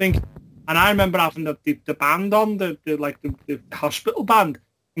nothing." And I remember having the band on, the hospital band,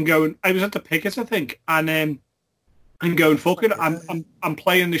 and going. I was at the Pickett, I think, and going, "Fucking, I'm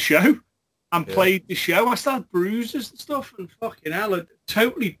playing the show." And played the show. I still had bruises and stuff, and fucking hell, a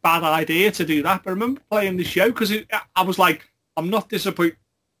totally bad idea to do that. But I remember playing the show because I was like, I'm not disappointing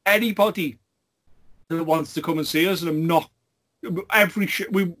anybody that wants to come and see us, and I'm not. Every show,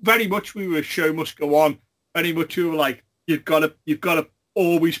 we were a show must go on. Very much we were like, you've got to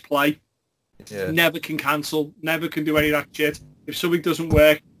always play. Yeah. Never can cancel. Never can do any of that shit. If something doesn't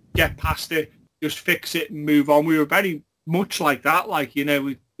work, get past it. Just fix it and move on. We were very much like that.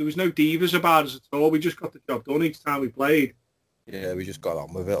 There was no divas about us at all. We just got the job done each time we played. Yeah, we just got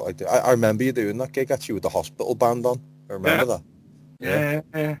on with it. I remember you doing that gig actually with the hospital band on. I remember that.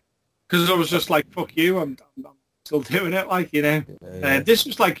 Yeah. Because I was just like, fuck you, I'm still doing it. Yeah. This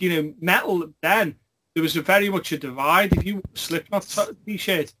was metal then. There was very much a divide. If you wore a Slipknot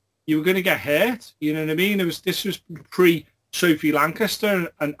t-shirt, you were going to get hurt. You know what I mean? This was pre Sophie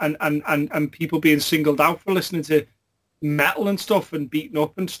Lancaster and people being singled out for listening to metal and stuff and beaten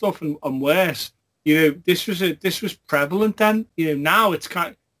up and stuff and worse. This was prevalent then. Now it's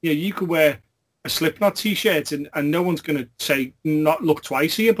you could wear a Slipknot t-shirt and no one's going to say not look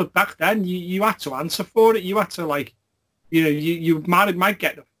twice at you. But back then you had to answer for it. You had to you might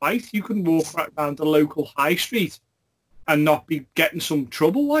get in a fight. You couldn't walk right down the local high street and not be getting some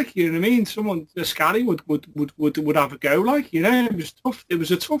trouble. You know what I mean? Someone, a scally would have a go. It was tough. It was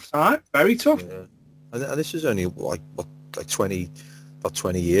a tough time. Very tough. Yeah. And this was only about 20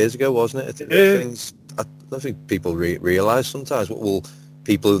 years ago, wasn't it? Things I don't think people realise sometimes.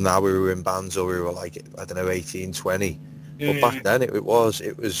 People now who were in bands or who were 18, 20. Yeah. But back then it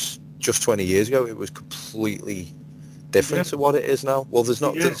was just 20 years ago. It was completely different to what it is now. Well, there's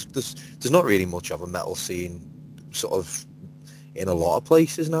not really much of a metal scene sort of in a lot of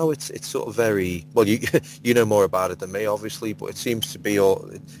places now. It's sort of very well. You know more about it than me, obviously, but it seems to be all.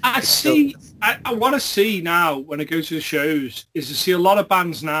 I want to see now when I go to the shows is to see a lot of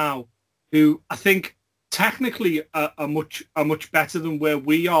bands now who I think technically are much better than where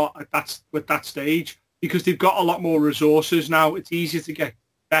we are with that stage, because they've got a lot more resources now. It's easier to get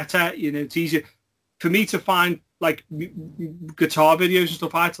better. It's easier for me to find guitar videos and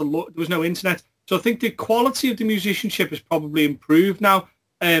stuff. I had to look. There was no internet. So I think the quality of the musicianship has probably improved now.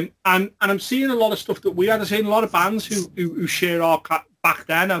 And I'm seeing a lot of stuff that we had. I'm seeing a lot of bands who share our back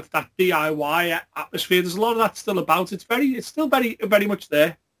then of that DIY atmosphere. There's a lot of that still about. It's still very, very much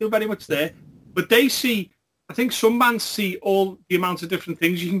there. Still very much there. But they see, I think some bands see all the amount of different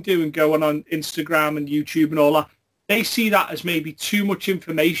things you can do and go on Instagram and YouTube and all that. they see that as maybe too much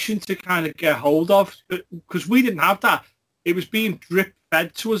information to kind of get hold of, because we didn't have that. It was being drip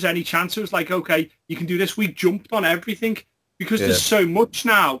fed to us any chance. It was like, okay, you can do this. We jumped on everything because there's so much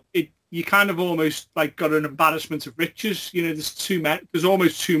now. You kind of almost like got an embarrassment of riches. You know, there's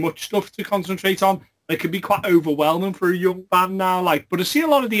almost too much stuff to concentrate on. It can be quite overwhelming for a young band now. Like, but I see a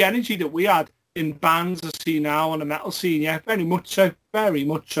lot of the energy that we had in bands I see now on the metal scene. Yeah, very much so. Very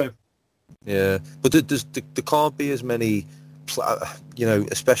much so. Yeah, but there can't be as many, you know,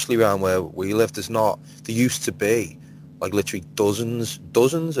 especially around where we live. There used to be like literally dozens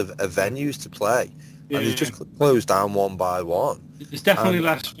of venues to play, and they just closed down one by one. There's definitely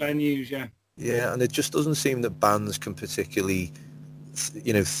less venues, yeah. Yeah, and it just doesn't seem that bands can particularly,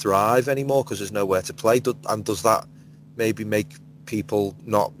 you know, thrive anymore because there's nowhere to play. And does that maybe make people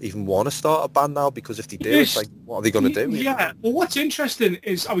not even want to start a band now? Because if they do, it's like, what are they going to do? Yeah, well, what's interesting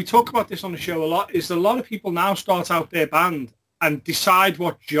is, and we talk about this on the show a lot, is a lot of people now start out their band and decide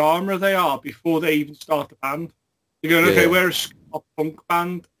what genre they are before they even start the band. You're going, okay, we're a punk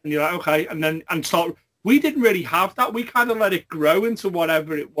band, and you're like, okay, and start. We didn't really have that. We kind of let it grow into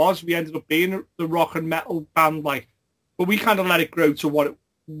whatever it was. We ended up being the rock and metal band, like, but we kind of let it grow to what it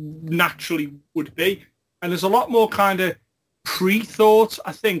naturally would be. And there's a lot more kind of pre-thought,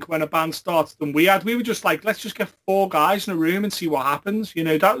 I think, when a band starts than we had. We were just like, let's just get 4 guys in a room and see what happens. You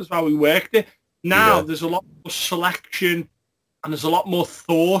know, that was how we worked it. Now there's a lot more selection and there's a lot more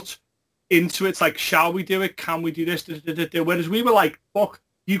thought into it. It's like, shall we do it? Can we do this? Whereas we were like, fuck,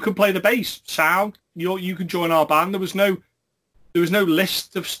 you can play the bass, sound, you can join our band. There was no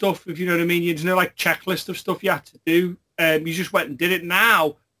list of stuff, if you know what I mean. There's no like checklist of stuff you had to do. You just went and did it.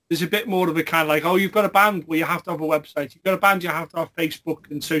 Now there's a bit more of a kind of like, oh, you've got a band, well, you have to have a website. You've got a band, you have to have Facebook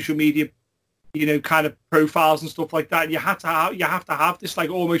and social media, you know, kind of profiles and stuff like that. And you have to have this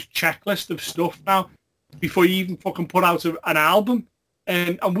like almost checklist of stuff now before you even fucking put out an album.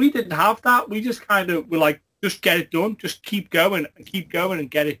 And we didn't have that. We just kind of were like, just get it done. Just keep going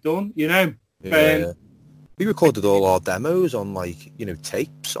and get it done, you know? Yeah. We recorded all our demos on like, you know,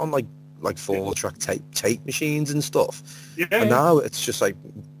 tapes, on like 4-track tape machines and stuff. Yeah. And now it's just like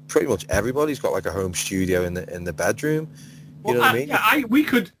pretty much everybody's got like a home studio in the bedroom. You know what I mean? Yeah,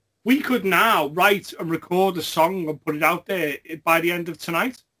 we could now write and record a song and put it out there by the end of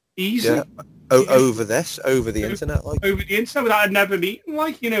tonight. Easy. Yeah. Over the internet, like over the internet without never meeting.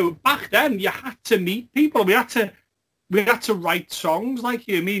 Like, you know, back then you had to meet people. We had to write songs. Like,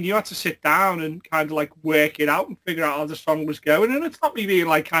 you know what I mean, you had to sit down and kind of like work it out and figure out how the song was going. And it's not me being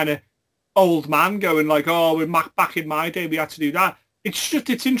like kind of old man going like, oh, we're back in my day we had to do that. It's just,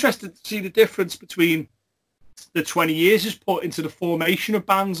 it's interesting to see the difference between the 20 years is put into the formation of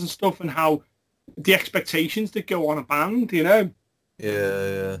bands and stuff, and how the expectations that go on a band, you know.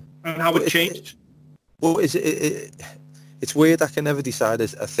 Yeah. And how it changed. Well, it's weird. I can never decide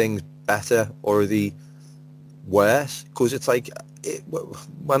if a thing's better or the worse, because it's like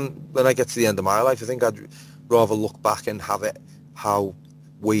when I get to the end of my life, I think I'd rather look back and have it how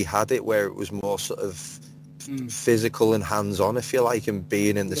we had it, where it was more sort of physical and hands-on, if you like, and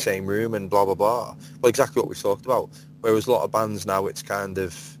being in the same room and blah blah blah. Well, exactly what we talked about. Whereas a lot of bands now, it's kind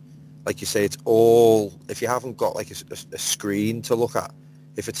of like you say, it's all, if you haven't got like a screen to look at,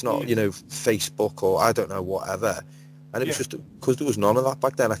 if it's not, you know, Facebook or I don't know, whatever. And it was just because there was none of that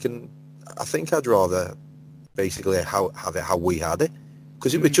back then. I think I'd rather basically have it how we had it,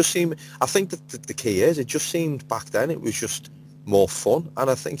 because it would just seem, I think that the key is, it just seemed back then it was just more fun. And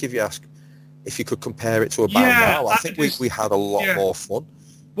I think if you could compare it to a band now, I think we had a lot more fun.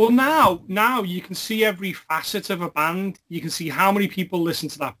 Well, now you can see every facet of a band. You can see how many people listen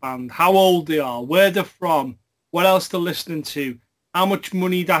to that band, how old they are, where they're from, what else they're listening to, how much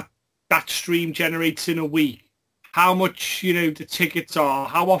money that stream generates in a week, how much, you know, the tickets are,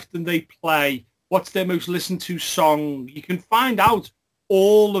 how often they play, what's their most listened to song. You can find out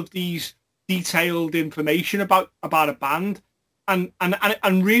all of these detailed information about a band, and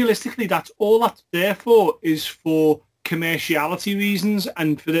realistically, that's all that's there for, is for commerciality reasons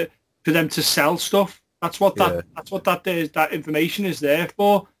and for them to sell stuff. That's what that information is there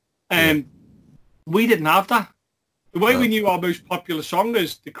for. We didn't have that. The way we knew our most popular song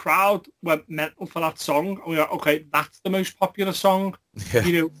is the crowd went mental for that song, and we were like, okay, that's the most popular song.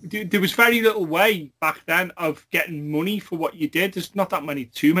 You know, there was very little way back then of getting money for what you did. There's not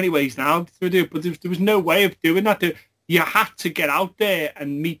too many ways now to do it, but there was no way of doing that. You had to get out there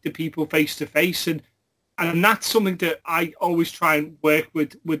and meet the people face to face, and that's something that I always try and work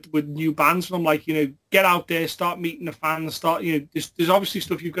with new bands. And I'm like, you know, get out there, start meeting the fans, you know, there's obviously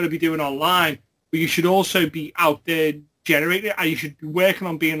stuff you've got to be doing online, but you should also be out there generate it, and you should be working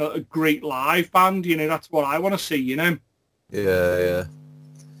on being a great live band. You know, that's what I want to see. You know.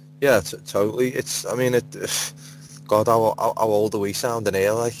 Yeah, totally. It's, I mean, God, how old are we sounding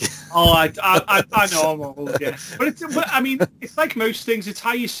here? Like, oh, I know I'm old, yeah. But I mean, it's like most things. It's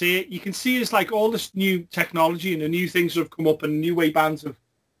how you see it. You can see it's like all this new technology and the new things that have come up and new way bands have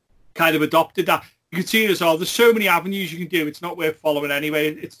kind of adopted that. You can see it as, oh, there's so many avenues you can do. It's not worth following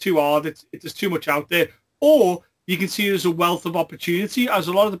anyway. It's too hard. There's too much out there. Or you can see it as a wealth of opportunity. As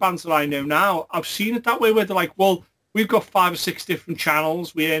a lot of the bands that I know now, I've seen it that way, where they're like, well, we've got 5 or 6 different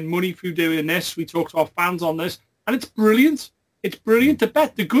channels. We earn money through doing this. We talk to our fans on this. And it's brilliant. It's brilliant.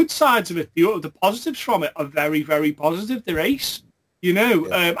 The good sides of it, the positives from it are very, very positive. They're ace. You know,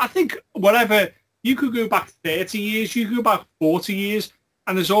 I think whatever, you could go back 30 years, you could go back 40 years,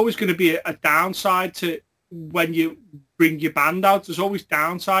 and there's always going to be a downside to when you bring your band out. There's always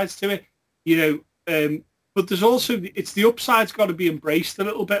downsides to it, you know. But there's also, it's the upside's got to be embraced a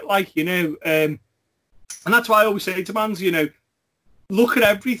little bit, like, you know. And that's why I always say to bands, you know, look at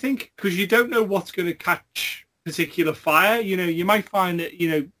everything, because you don't know what's going to catch particular fire. You know, you might find that, you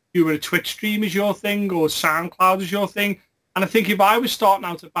know, a Twitch stream is your thing or SoundCloud is your thing. And I think if I was starting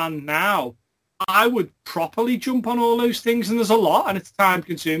out a band now, I would properly jump on all those things. And there's a lot, and it's time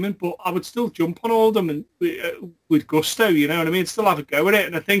consuming, but I would still jump on all of them and with gusto, you know what I mean? Still have a go at it.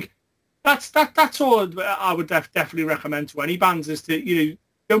 And I think that's all I would definitely recommend to any bands, is to, you know,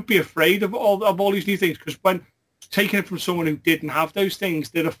 don't be afraid of all these new things, because when taking it from someone who didn't have those things,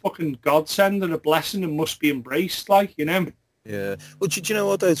 they're a fucking godsend and a blessing and must be embraced, like, you know. Yeah. Well, do you know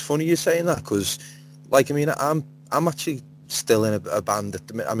what, though? It's funny you're saying that, because, like, I mean, I'm actually still in a band at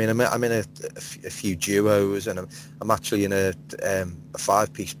the minute. I mean, I'm in a few duos, and I'm actually in a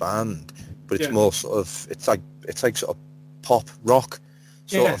 5-piece band, but it's more sort of, it's like sort of pop rock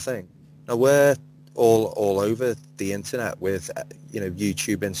sort of thing. Now, we're all over the internet with, you know,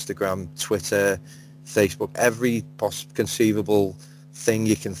 YouTube, Instagram, Twitter, Facebook, every conceivable thing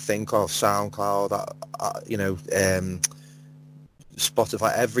you can think of, SoundCloud, you know,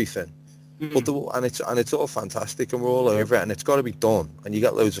 Spotify, everything. But it's all fantastic, and we're all over it, and it's got to be done, and you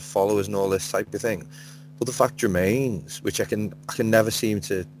get loads of followers and all this type of thing. But the fact remains, which I can never seem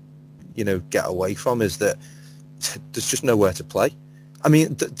to, you know, get away from, is that there's just nowhere to play. I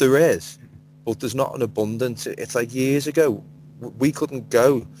mean, there is, but there's not an abundance. It's like years ago, we couldn't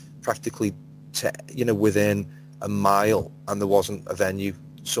go practically to, you know, within a mile, and there wasn't a venue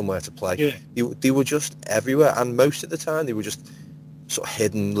somewhere to play. They were just everywhere, and most of the time they were just sort of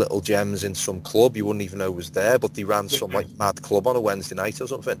hidden little gems in some club you wouldn't even know was there, but they ran some like mad club on a Wednesday night or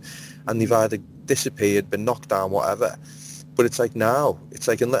something, and they've either disappeared, been knocked down, whatever. But it's like now, it's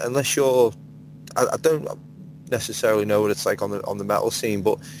like, unless you're, I don't necessarily know what it's like on the metal scene,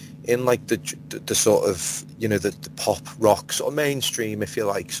 but in like the sort of, you know, the pop rock sort of mainstream, if you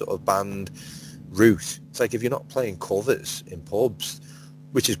like, sort of band route, it's like, if you're not playing covers in pubs,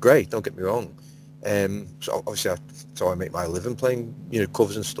 which is great, don't get me wrong, so obviously so I make my living playing, you know,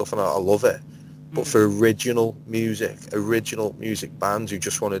 covers and stuff, and I love it. But for original music bands who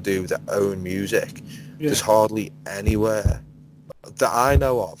just want to do their own music, there's hardly anywhere that I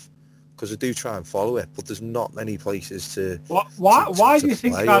know of, because I do try and follow it, but there's not many places to. Why do you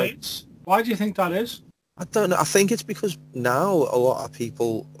think that is? Why do you think that is? I don't know. I think it's because now a lot of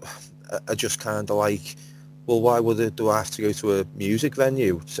people are just kind of like, well, why do I have to go to a music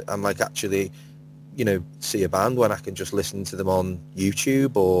venue and like actually, you know, see a band when I can just listen to them on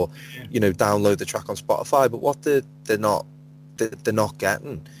YouTube or, you know, download the track on Spotify? But what they're not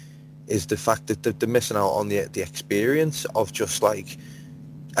getting is the fact that they're missing out on the experience of just like,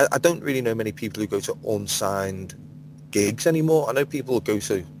 I don't really know many people who go to unsigned gigs anymore. I know people who go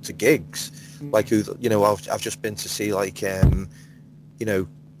to gigs, like who, you know, I've just been to see like, you know,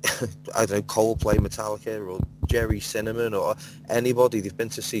 I don't know, Coldplay, Metallica, or Jerry Cinnamon, or anybody they've been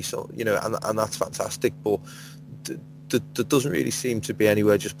to see, so, you know, and that's fantastic. But there doesn't really seem to be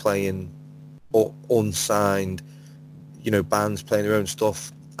anywhere just playing or unsigned, you know, bands playing their own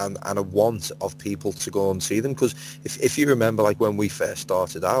stuff, and a want of people to go and see them. Because if you remember, like when we first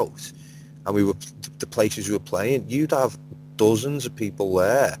started out, and we were the places we were playing, you'd have dozens of people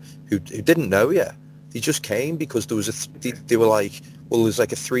there who didn't know you. They just came because there was they were like, well, there's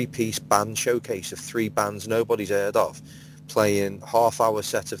like a 3-piece band showcase of 3 bands nobody's heard of, playing half-hour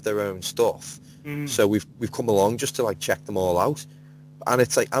set of their own stuff. So we've come along just to like check them all out, and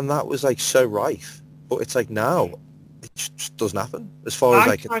it's like, and that was like so rife. But it's like now, it just doesn't happen. As far as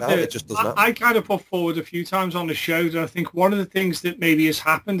I can tell, it just doesn't happen. I kind of put forward a few times on the show that I think one of the things that maybe has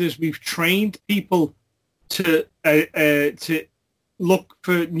happened is we've trained people to look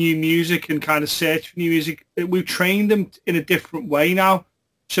for new music and kind of search for new music, we've trained them in a different way now.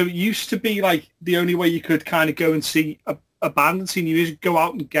 So it used to be like the only way you could kind of go and see a band and see new music, go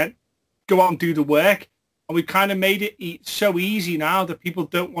out and do the work. And we've kind of made it so easy now that people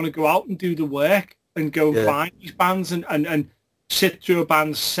don't want to go out and do the work and go find these bands and sit through a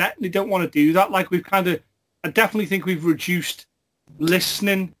band's set. And they don't want to do that. Like I definitely think we've reduced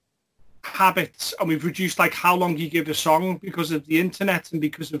listening habits, and we've reduced like how long you give a song because of the internet and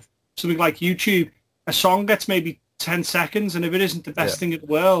because of something like YouTube. A song gets maybe 10 seconds, and if it isn't the best thing in the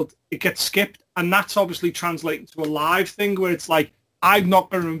world, it gets skipped. And that's obviously translating to a live thing where it's like, I'm not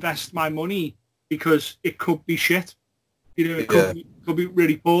going to invest my money because it could be shit. You know, it could be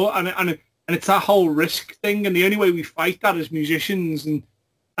really poor. And it's that whole risk thing. And the only way we fight that as musicians and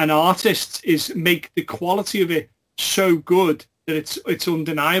artists is make the quality of it so good that it's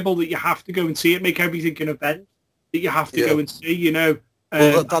undeniable that you have to go and see it, make everything an event that you have to go and see, you know.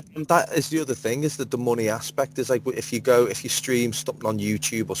 Well, that is the other thing, is that the money aspect is like, if you stream something on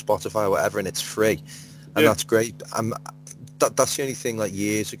YouTube or Spotify or whatever and it's free, and that's great. That's the only thing, like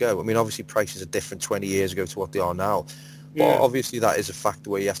years ago. I mean, obviously prices are different 20 years ago to what they are now. But obviously that is a factor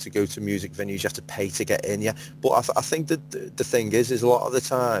where you have to go to music venues, you have to pay to get in, But I think that the thing is a lot of the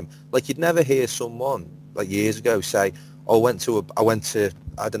time, like you'd never hear someone like years ago say, I went to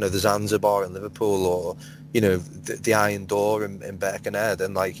I don't know, the Zanzibar in Liverpool, or you know, the Iron Door in Birkenhead,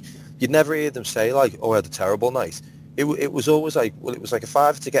 and like you'd never hear them say like, oh, I had a terrible night. It was always like, well, it was like a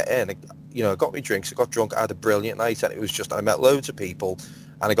 £5 to get in. You know, I got me drinks, I got drunk, I had a brilliant night, and it was just, I met loads of people,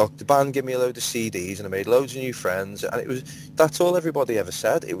 and I got the band give me a load of CDs, and I made loads of new friends, and that's all everybody ever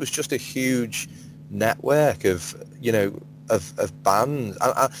said. It was just a huge network of, you know, of bands,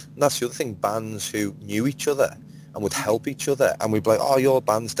 and that's the other thing, bands who knew each other and would help each other, and we'd be like, oh, your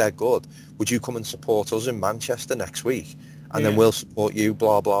band's dead good, would you come and support us in Manchester next week? And then we'll support you,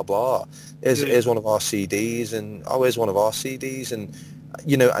 blah, blah, blah. Here's one of our CDs, and here's one of our CDs, and,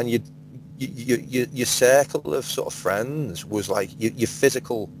 you know, and your circle of sort of friends was like, your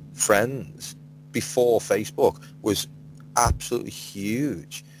physical friends before Facebook was absolutely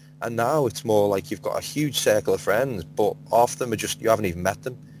huge. And now it's more like you've got a huge circle of friends, but half of them are just, you haven't even met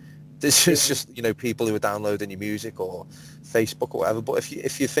them. This is just, you know, people who are downloading your music or Facebook or whatever. But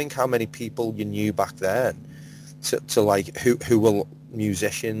if you think how many people you knew back then, to like who were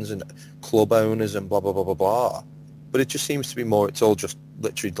musicians and club owners and blah blah blah blah blah, but it just seems to be more, it's all just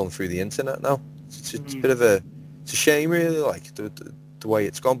literally done through the internet now. It's a bit of it's a shame really, like the way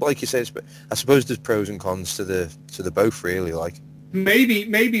it's gone. But like you say, I suppose there's pros and cons to the both really. Like maybe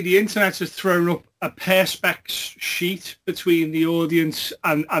the internet has thrown up a perspex sheet between the audience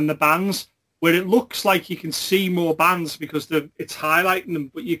and the bands, where it looks like you can see more bands because it's highlighting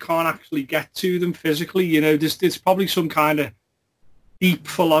them, but you can't actually get to them physically. You know, there's probably some kind of deep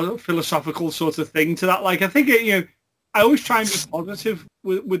philosophical sort of thing to that. Like, I think, you know, I always try and be positive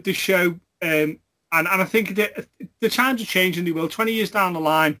with the show, and I think the times are changing. They will. 20 years down the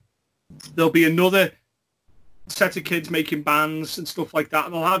line, there'll be another set of kids making bands and stuff like that,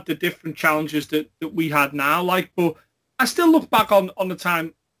 and they'll have the different challenges that we had now. Like, but I still look back on the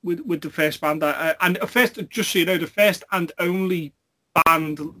time with the first band, just so you know, the first and only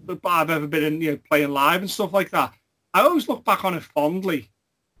band that I've ever been in, you know, playing live and stuff like that. I always look back on it fondly,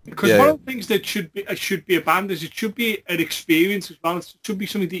 because one of the things that should be a band is it should be an experience as well. It should be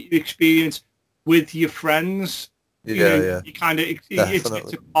something that you experience with your friends. You kind of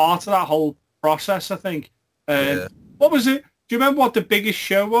it's a part of that whole process, I think. What was it? Do you remember what the biggest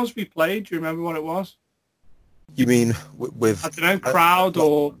show was we played? Do you remember what it was? You mean with I don't know, crowd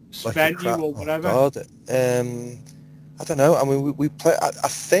or like venue or whatever? Oh God. I don't know. I mean, we play. I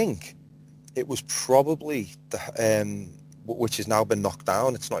think it was probably the which has now been knocked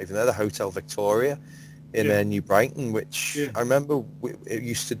down. It's not even there. The Hotel Victoria in New Brighton, which I remember it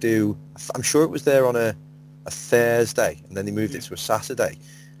used to do. I'm sure it was there on a Thursday, and then they moved it to a Saturday.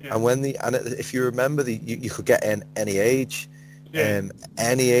 Yeah. And if you remember, you could get in any age.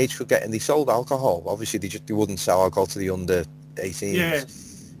 Any age could get in. They sold alcohol. Obviously, they wouldn't sell alcohol to the under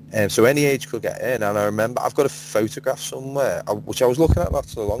 18s. So any age could get in. And I remember I've got a photograph somewhere, which I was looking at not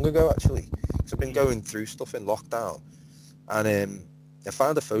so long ago actually. So I've been going through stuff in lockdown, and I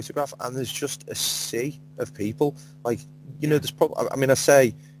found a photograph, and there's just a sea of people. Like, you know, there's probably, I mean, I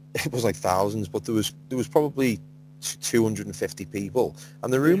say it was like thousands, but there was probably 250 people,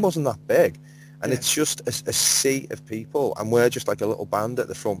 and the room wasn't that big. And it's just a sea of people, and we're just like a little band at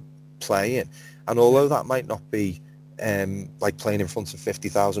the front playing. And although that might not be like playing in front of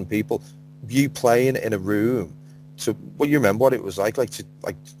 50,000 people, you playing in a room. So, well, you remember what it was like a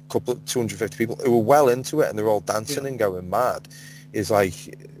couple of 250 people who were well into it, and they were all dancing and going mad. is like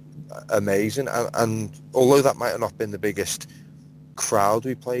amazing. And although that might have not been the biggest crowd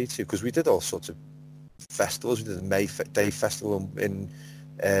we played to, because we did all sorts of festivals. We did the May Day Festival in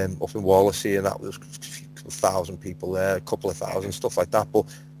up in Wallasey, and that was 1,000 people there, a couple of thousand, stuff like that. But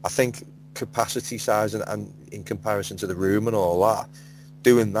I think capacity size and in comparison to the room and all that,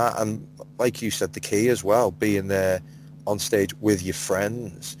 doing that, and like you said, the key as well, being there on stage with your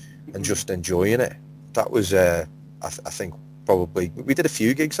friends and just enjoying it. That was, I think, probably, we did a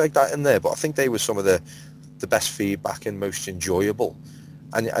few gigs like that in there, but I think they were some of the best feedback and most enjoyable.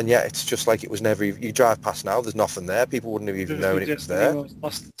 And yet it's just like it was never, you drive past now, there's nothing there. People wouldn't have even known it was there.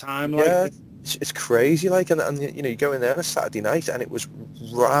 Lost the time. Yeah, it's crazy. Like, and you know, you go in there on a Saturday night and it was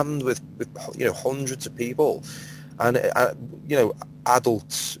rammed with you know, hundreds of people, and you know,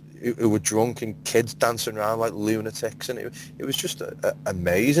 adults who were drunk and kids dancing around like lunatics, and it was just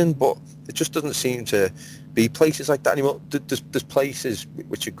amazing. But it just doesn't seem to be places like that anymore. There's places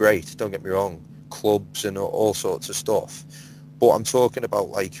which are great, don't get me wrong, clubs and all sorts of stuff. But I'm talking about,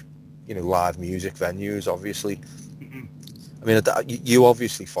 like, you know, live music venues, obviously. Mm-hmm. I mean, you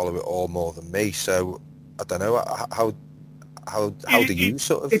obviously follow it all more than me, so I don't know how do you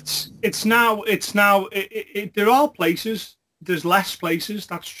sort of? It's now. There are places. There's less places.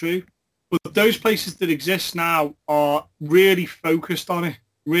 That's true. But those places that exist now are really focused on it.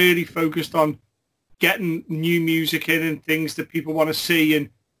 Really focused on getting new music in and things that people want to see,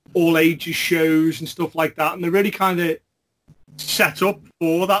 and all ages shows and stuff like that. And they're really kind of set up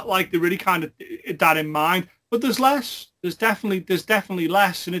for that, like, they're really kind of that in mind. But there's less. There's definitely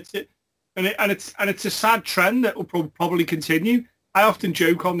less, and it's a sad trend that will probably continue. I often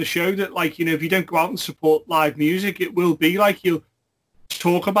joke on the show that, like, you know, if you don't go out and support live music, it will be like you'll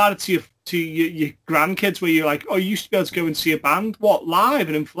talk about it to your grandkids, where you're like, oh, you used to be able to go and see a band, what, live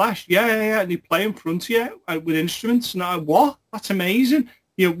and in flesh? Yeah, and they play in front of you with instruments, and what? That's amazing.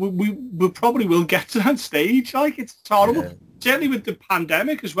 You know, we probably will get to that stage. Like, it's horrible. Yeah. Certainly with the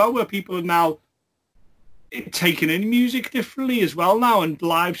pandemic as well, where people are now taking in music differently as well now, and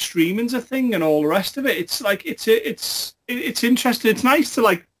live streaming's a thing and all the rest of it. It's like, it's interesting. It's nice to,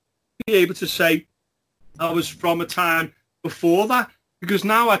 like, be able to say I was from a time before that, because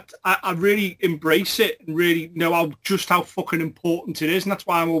now I really embrace it and really know just how fucking important it is. And that's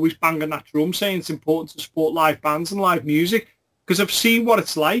why I'm always banging that drum, saying it's important to support live bands and live music, because I've seen what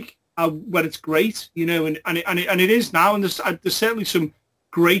it's like when it's great, you know, and it is now. And there's certainly some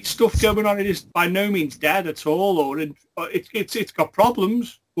great stuff going on. It is by no means dead at all, or it's got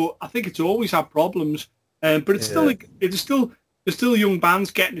problems, but I think it's always had problems. But it's still there's still young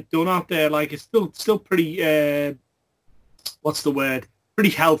bands getting it done out there. Like, it's still pretty what's the word? Pretty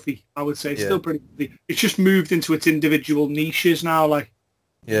healthy, I would say. It's still pretty healthy. It's just moved into its individual niches now, like.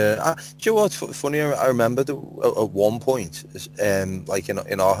 Yeah, do you know what's funny? I remember at one point, like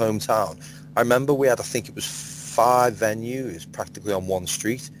in our hometown, I remember we had, I think it was 5 venues practically on one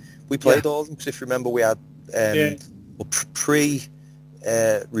street. We played all of them, because if you remember, we had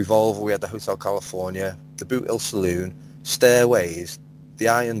pre-Revolver, we had the Hotel California, the Boot Hill Saloon, Stairways, the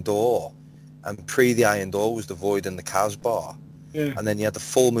Iron Door, and pre the Iron Door was the Void and the Casbah. Yeah. And then you had the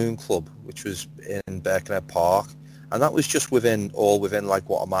Full Moon Club, which was in Birkenhead Park. And that was just within like,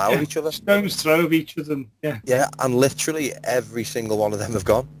 what, a mile of each other? Stone's throw of each of them, yeah. Yeah, and literally every single one of them have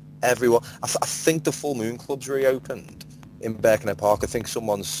gone. Everyone. I think the Full Moon Club's reopened in Birkenhead Park. I think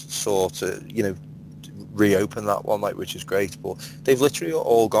someone's sort of, you know, reopened that one, like, which is great. But they've literally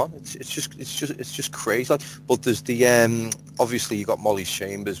all gone. It's just crazy. Like, but there's the obviously you got Molly's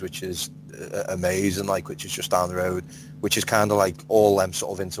Chambers, which is amazing, like, which is just down the road, which is kind of like all them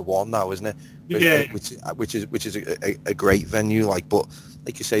sort of into one now, isn't it? Yeah. Which is a great venue, like. But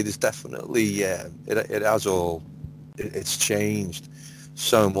like you say, there's definitely it has all, it's changed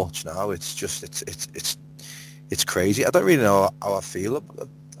so much now. It's just it's crazy. I don't really know how I feel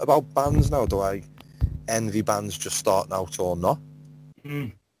about bands now. Do I envy bands just starting out or not?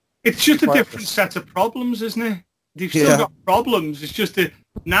 It's just a different set of problems, isn't it? They've still got problems. It's just that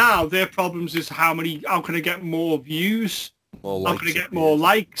now their problems is how can I get more views? How can I get more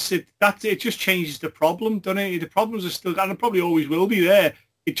likes? It just changes the problem, doesn't it? The problems are still, and it probably always will be there.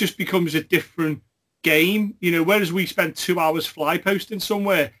 It just becomes a different game, you know. Whereas we spend 2 hours fly posting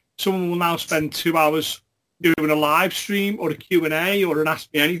somewhere, someone will now spend 2 hours doing a live stream or a Q&A or an Ask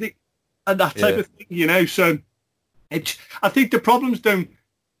Me Anything and that type of thing, you know. So I think the problems don't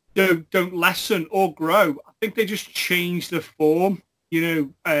lessen or grow. I think they just change the form, you know.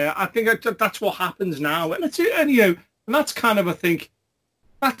 I think that's what happens now, and and that's kind of, I think,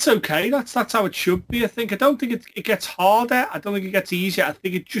 that's okay. That's how it should be. I think. I don't think it gets harder. I don't think it gets easier. I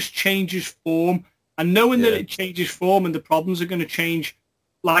think it just changes form and knowing that it changes form and the problems are going to change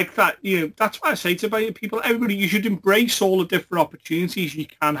like that, you know, that's why I say to people, everybody, you should embrace all the different opportunities you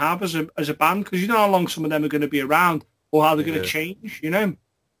can have as a band, because you know how long some of them are going to be around or how they're going to change, you know.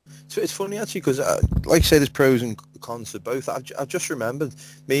 So it's funny actually, because like I say, there's pros and cons to both. I've just remembered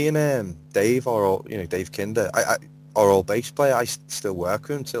me and Dave, Dave Kinder, our old bass player. I still work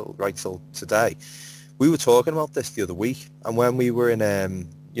with him till today. We were talking about this the other week, and when we were in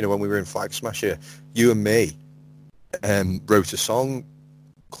when we were in Flag Smasher, you and me wrote a song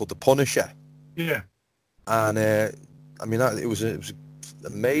called The Punisher. Yeah. And I mean, it was an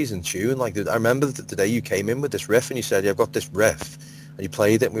amazing tune. Like, I remember the day you came in with this riff and you said, "Yeah, I've got this riff," and you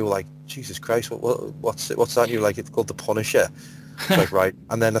played it, and we were like, "Jesus Christ, what's that?" And you were like, "It's called The Punisher." Like, right.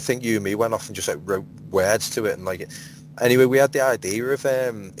 And then I think you and me went off and just like wrote words to it, and like, anyway, we had the idea of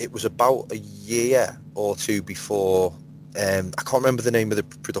it was about a year or two before. I can't remember the name of the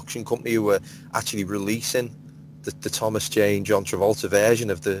production company who were actually releasing the Thomas J. and John Travolta version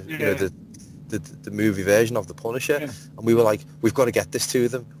of the the movie version of The Punisher, and we were like, we've got to get this to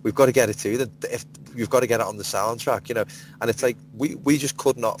them. We've got to get it to them. If we've got to get it on the soundtrack, you know. And it's like we just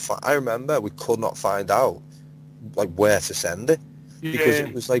could not find. I remember we could not find out like where to send it, because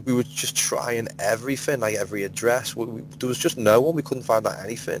it was like we were just trying everything, like every address. There was just no one. We couldn't find out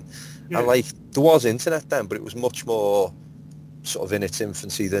anything, and like there was internet then, but it was much more sort of in its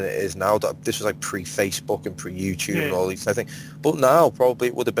infancy than it is now. That this was like pre-Facebook and pre-YouTube and all these kind of things. But now probably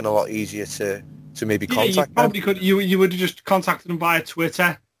it would have been a lot easier to maybe contact you probably them. Could. You would have just contacted them via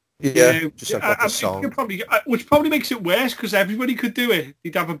Twitter. Just like the song. Which probably makes it worse, because everybody could do it.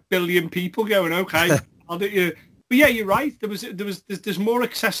 You'd have a billion people going, okay, I'll do you. But yeah, you're right. There's more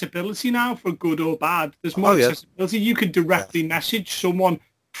accessibility now, for good or bad. There's more accessibility. You could directly message someone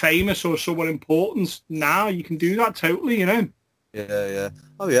famous or someone important now. You can do that totally, you know. Yeah.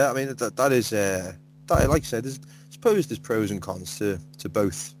 Oh yeah. I mean, that is that. Like I said, I suppose there's pros and cons to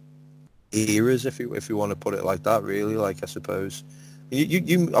both eras, if you want to put it like that. Really, like, I suppose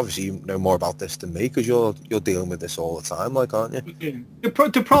you obviously you know more about this than me, because you're dealing with this all the time, like, aren't you?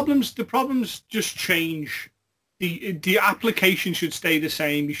 The problems just change. The application should stay the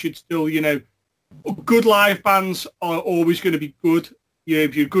same. You should still, you know, good live bands are always going to be good. You know,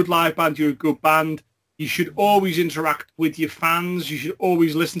 if you're a good live band, you're a good band. You should always interact with your fans. You should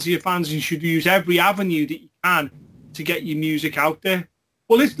always listen to your fans. You should use every avenue that you can to get your music out there.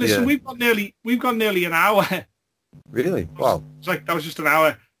 Well, listen, we've got nearly an hour. Really? Wow. It's like that was just an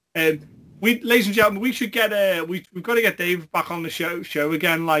hour. Ladies and gentlemen, we should get we've got to get Dave back on the show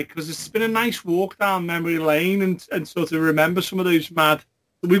again, like, because it's been a nice walk down memory lane and sort of remember some of those mad.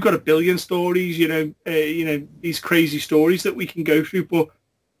 We've got a billion stories, you know, these crazy stories that we can go through, but.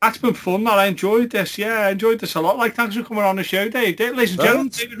 That's been fun, man. I enjoyed this. Yeah, I enjoyed this a lot. Like, thanks for coming on the show, Dave. Ladies and gentlemen,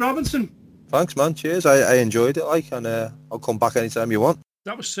 David Robinson. Thanks, man. Cheers. I enjoyed it, like, and I'll come back anytime you want.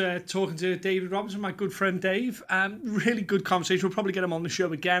 That was talking to David Robinson, my good friend Dave. Really good conversation. We'll probably get him on the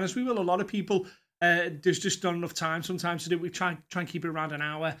show again, as we will a lot of people. There's just not enough time sometimes to do it. We try and keep it around an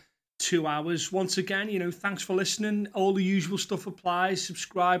hour, 2 hours. Once again, you know, thanks for listening. All the usual stuff applies.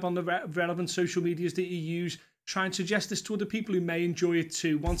 Subscribe on the relevant social medias that you use. Try and suggest this to other people who may enjoy it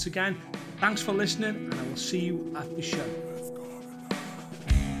too. Once again, thanks for listening, and I will see you at the show.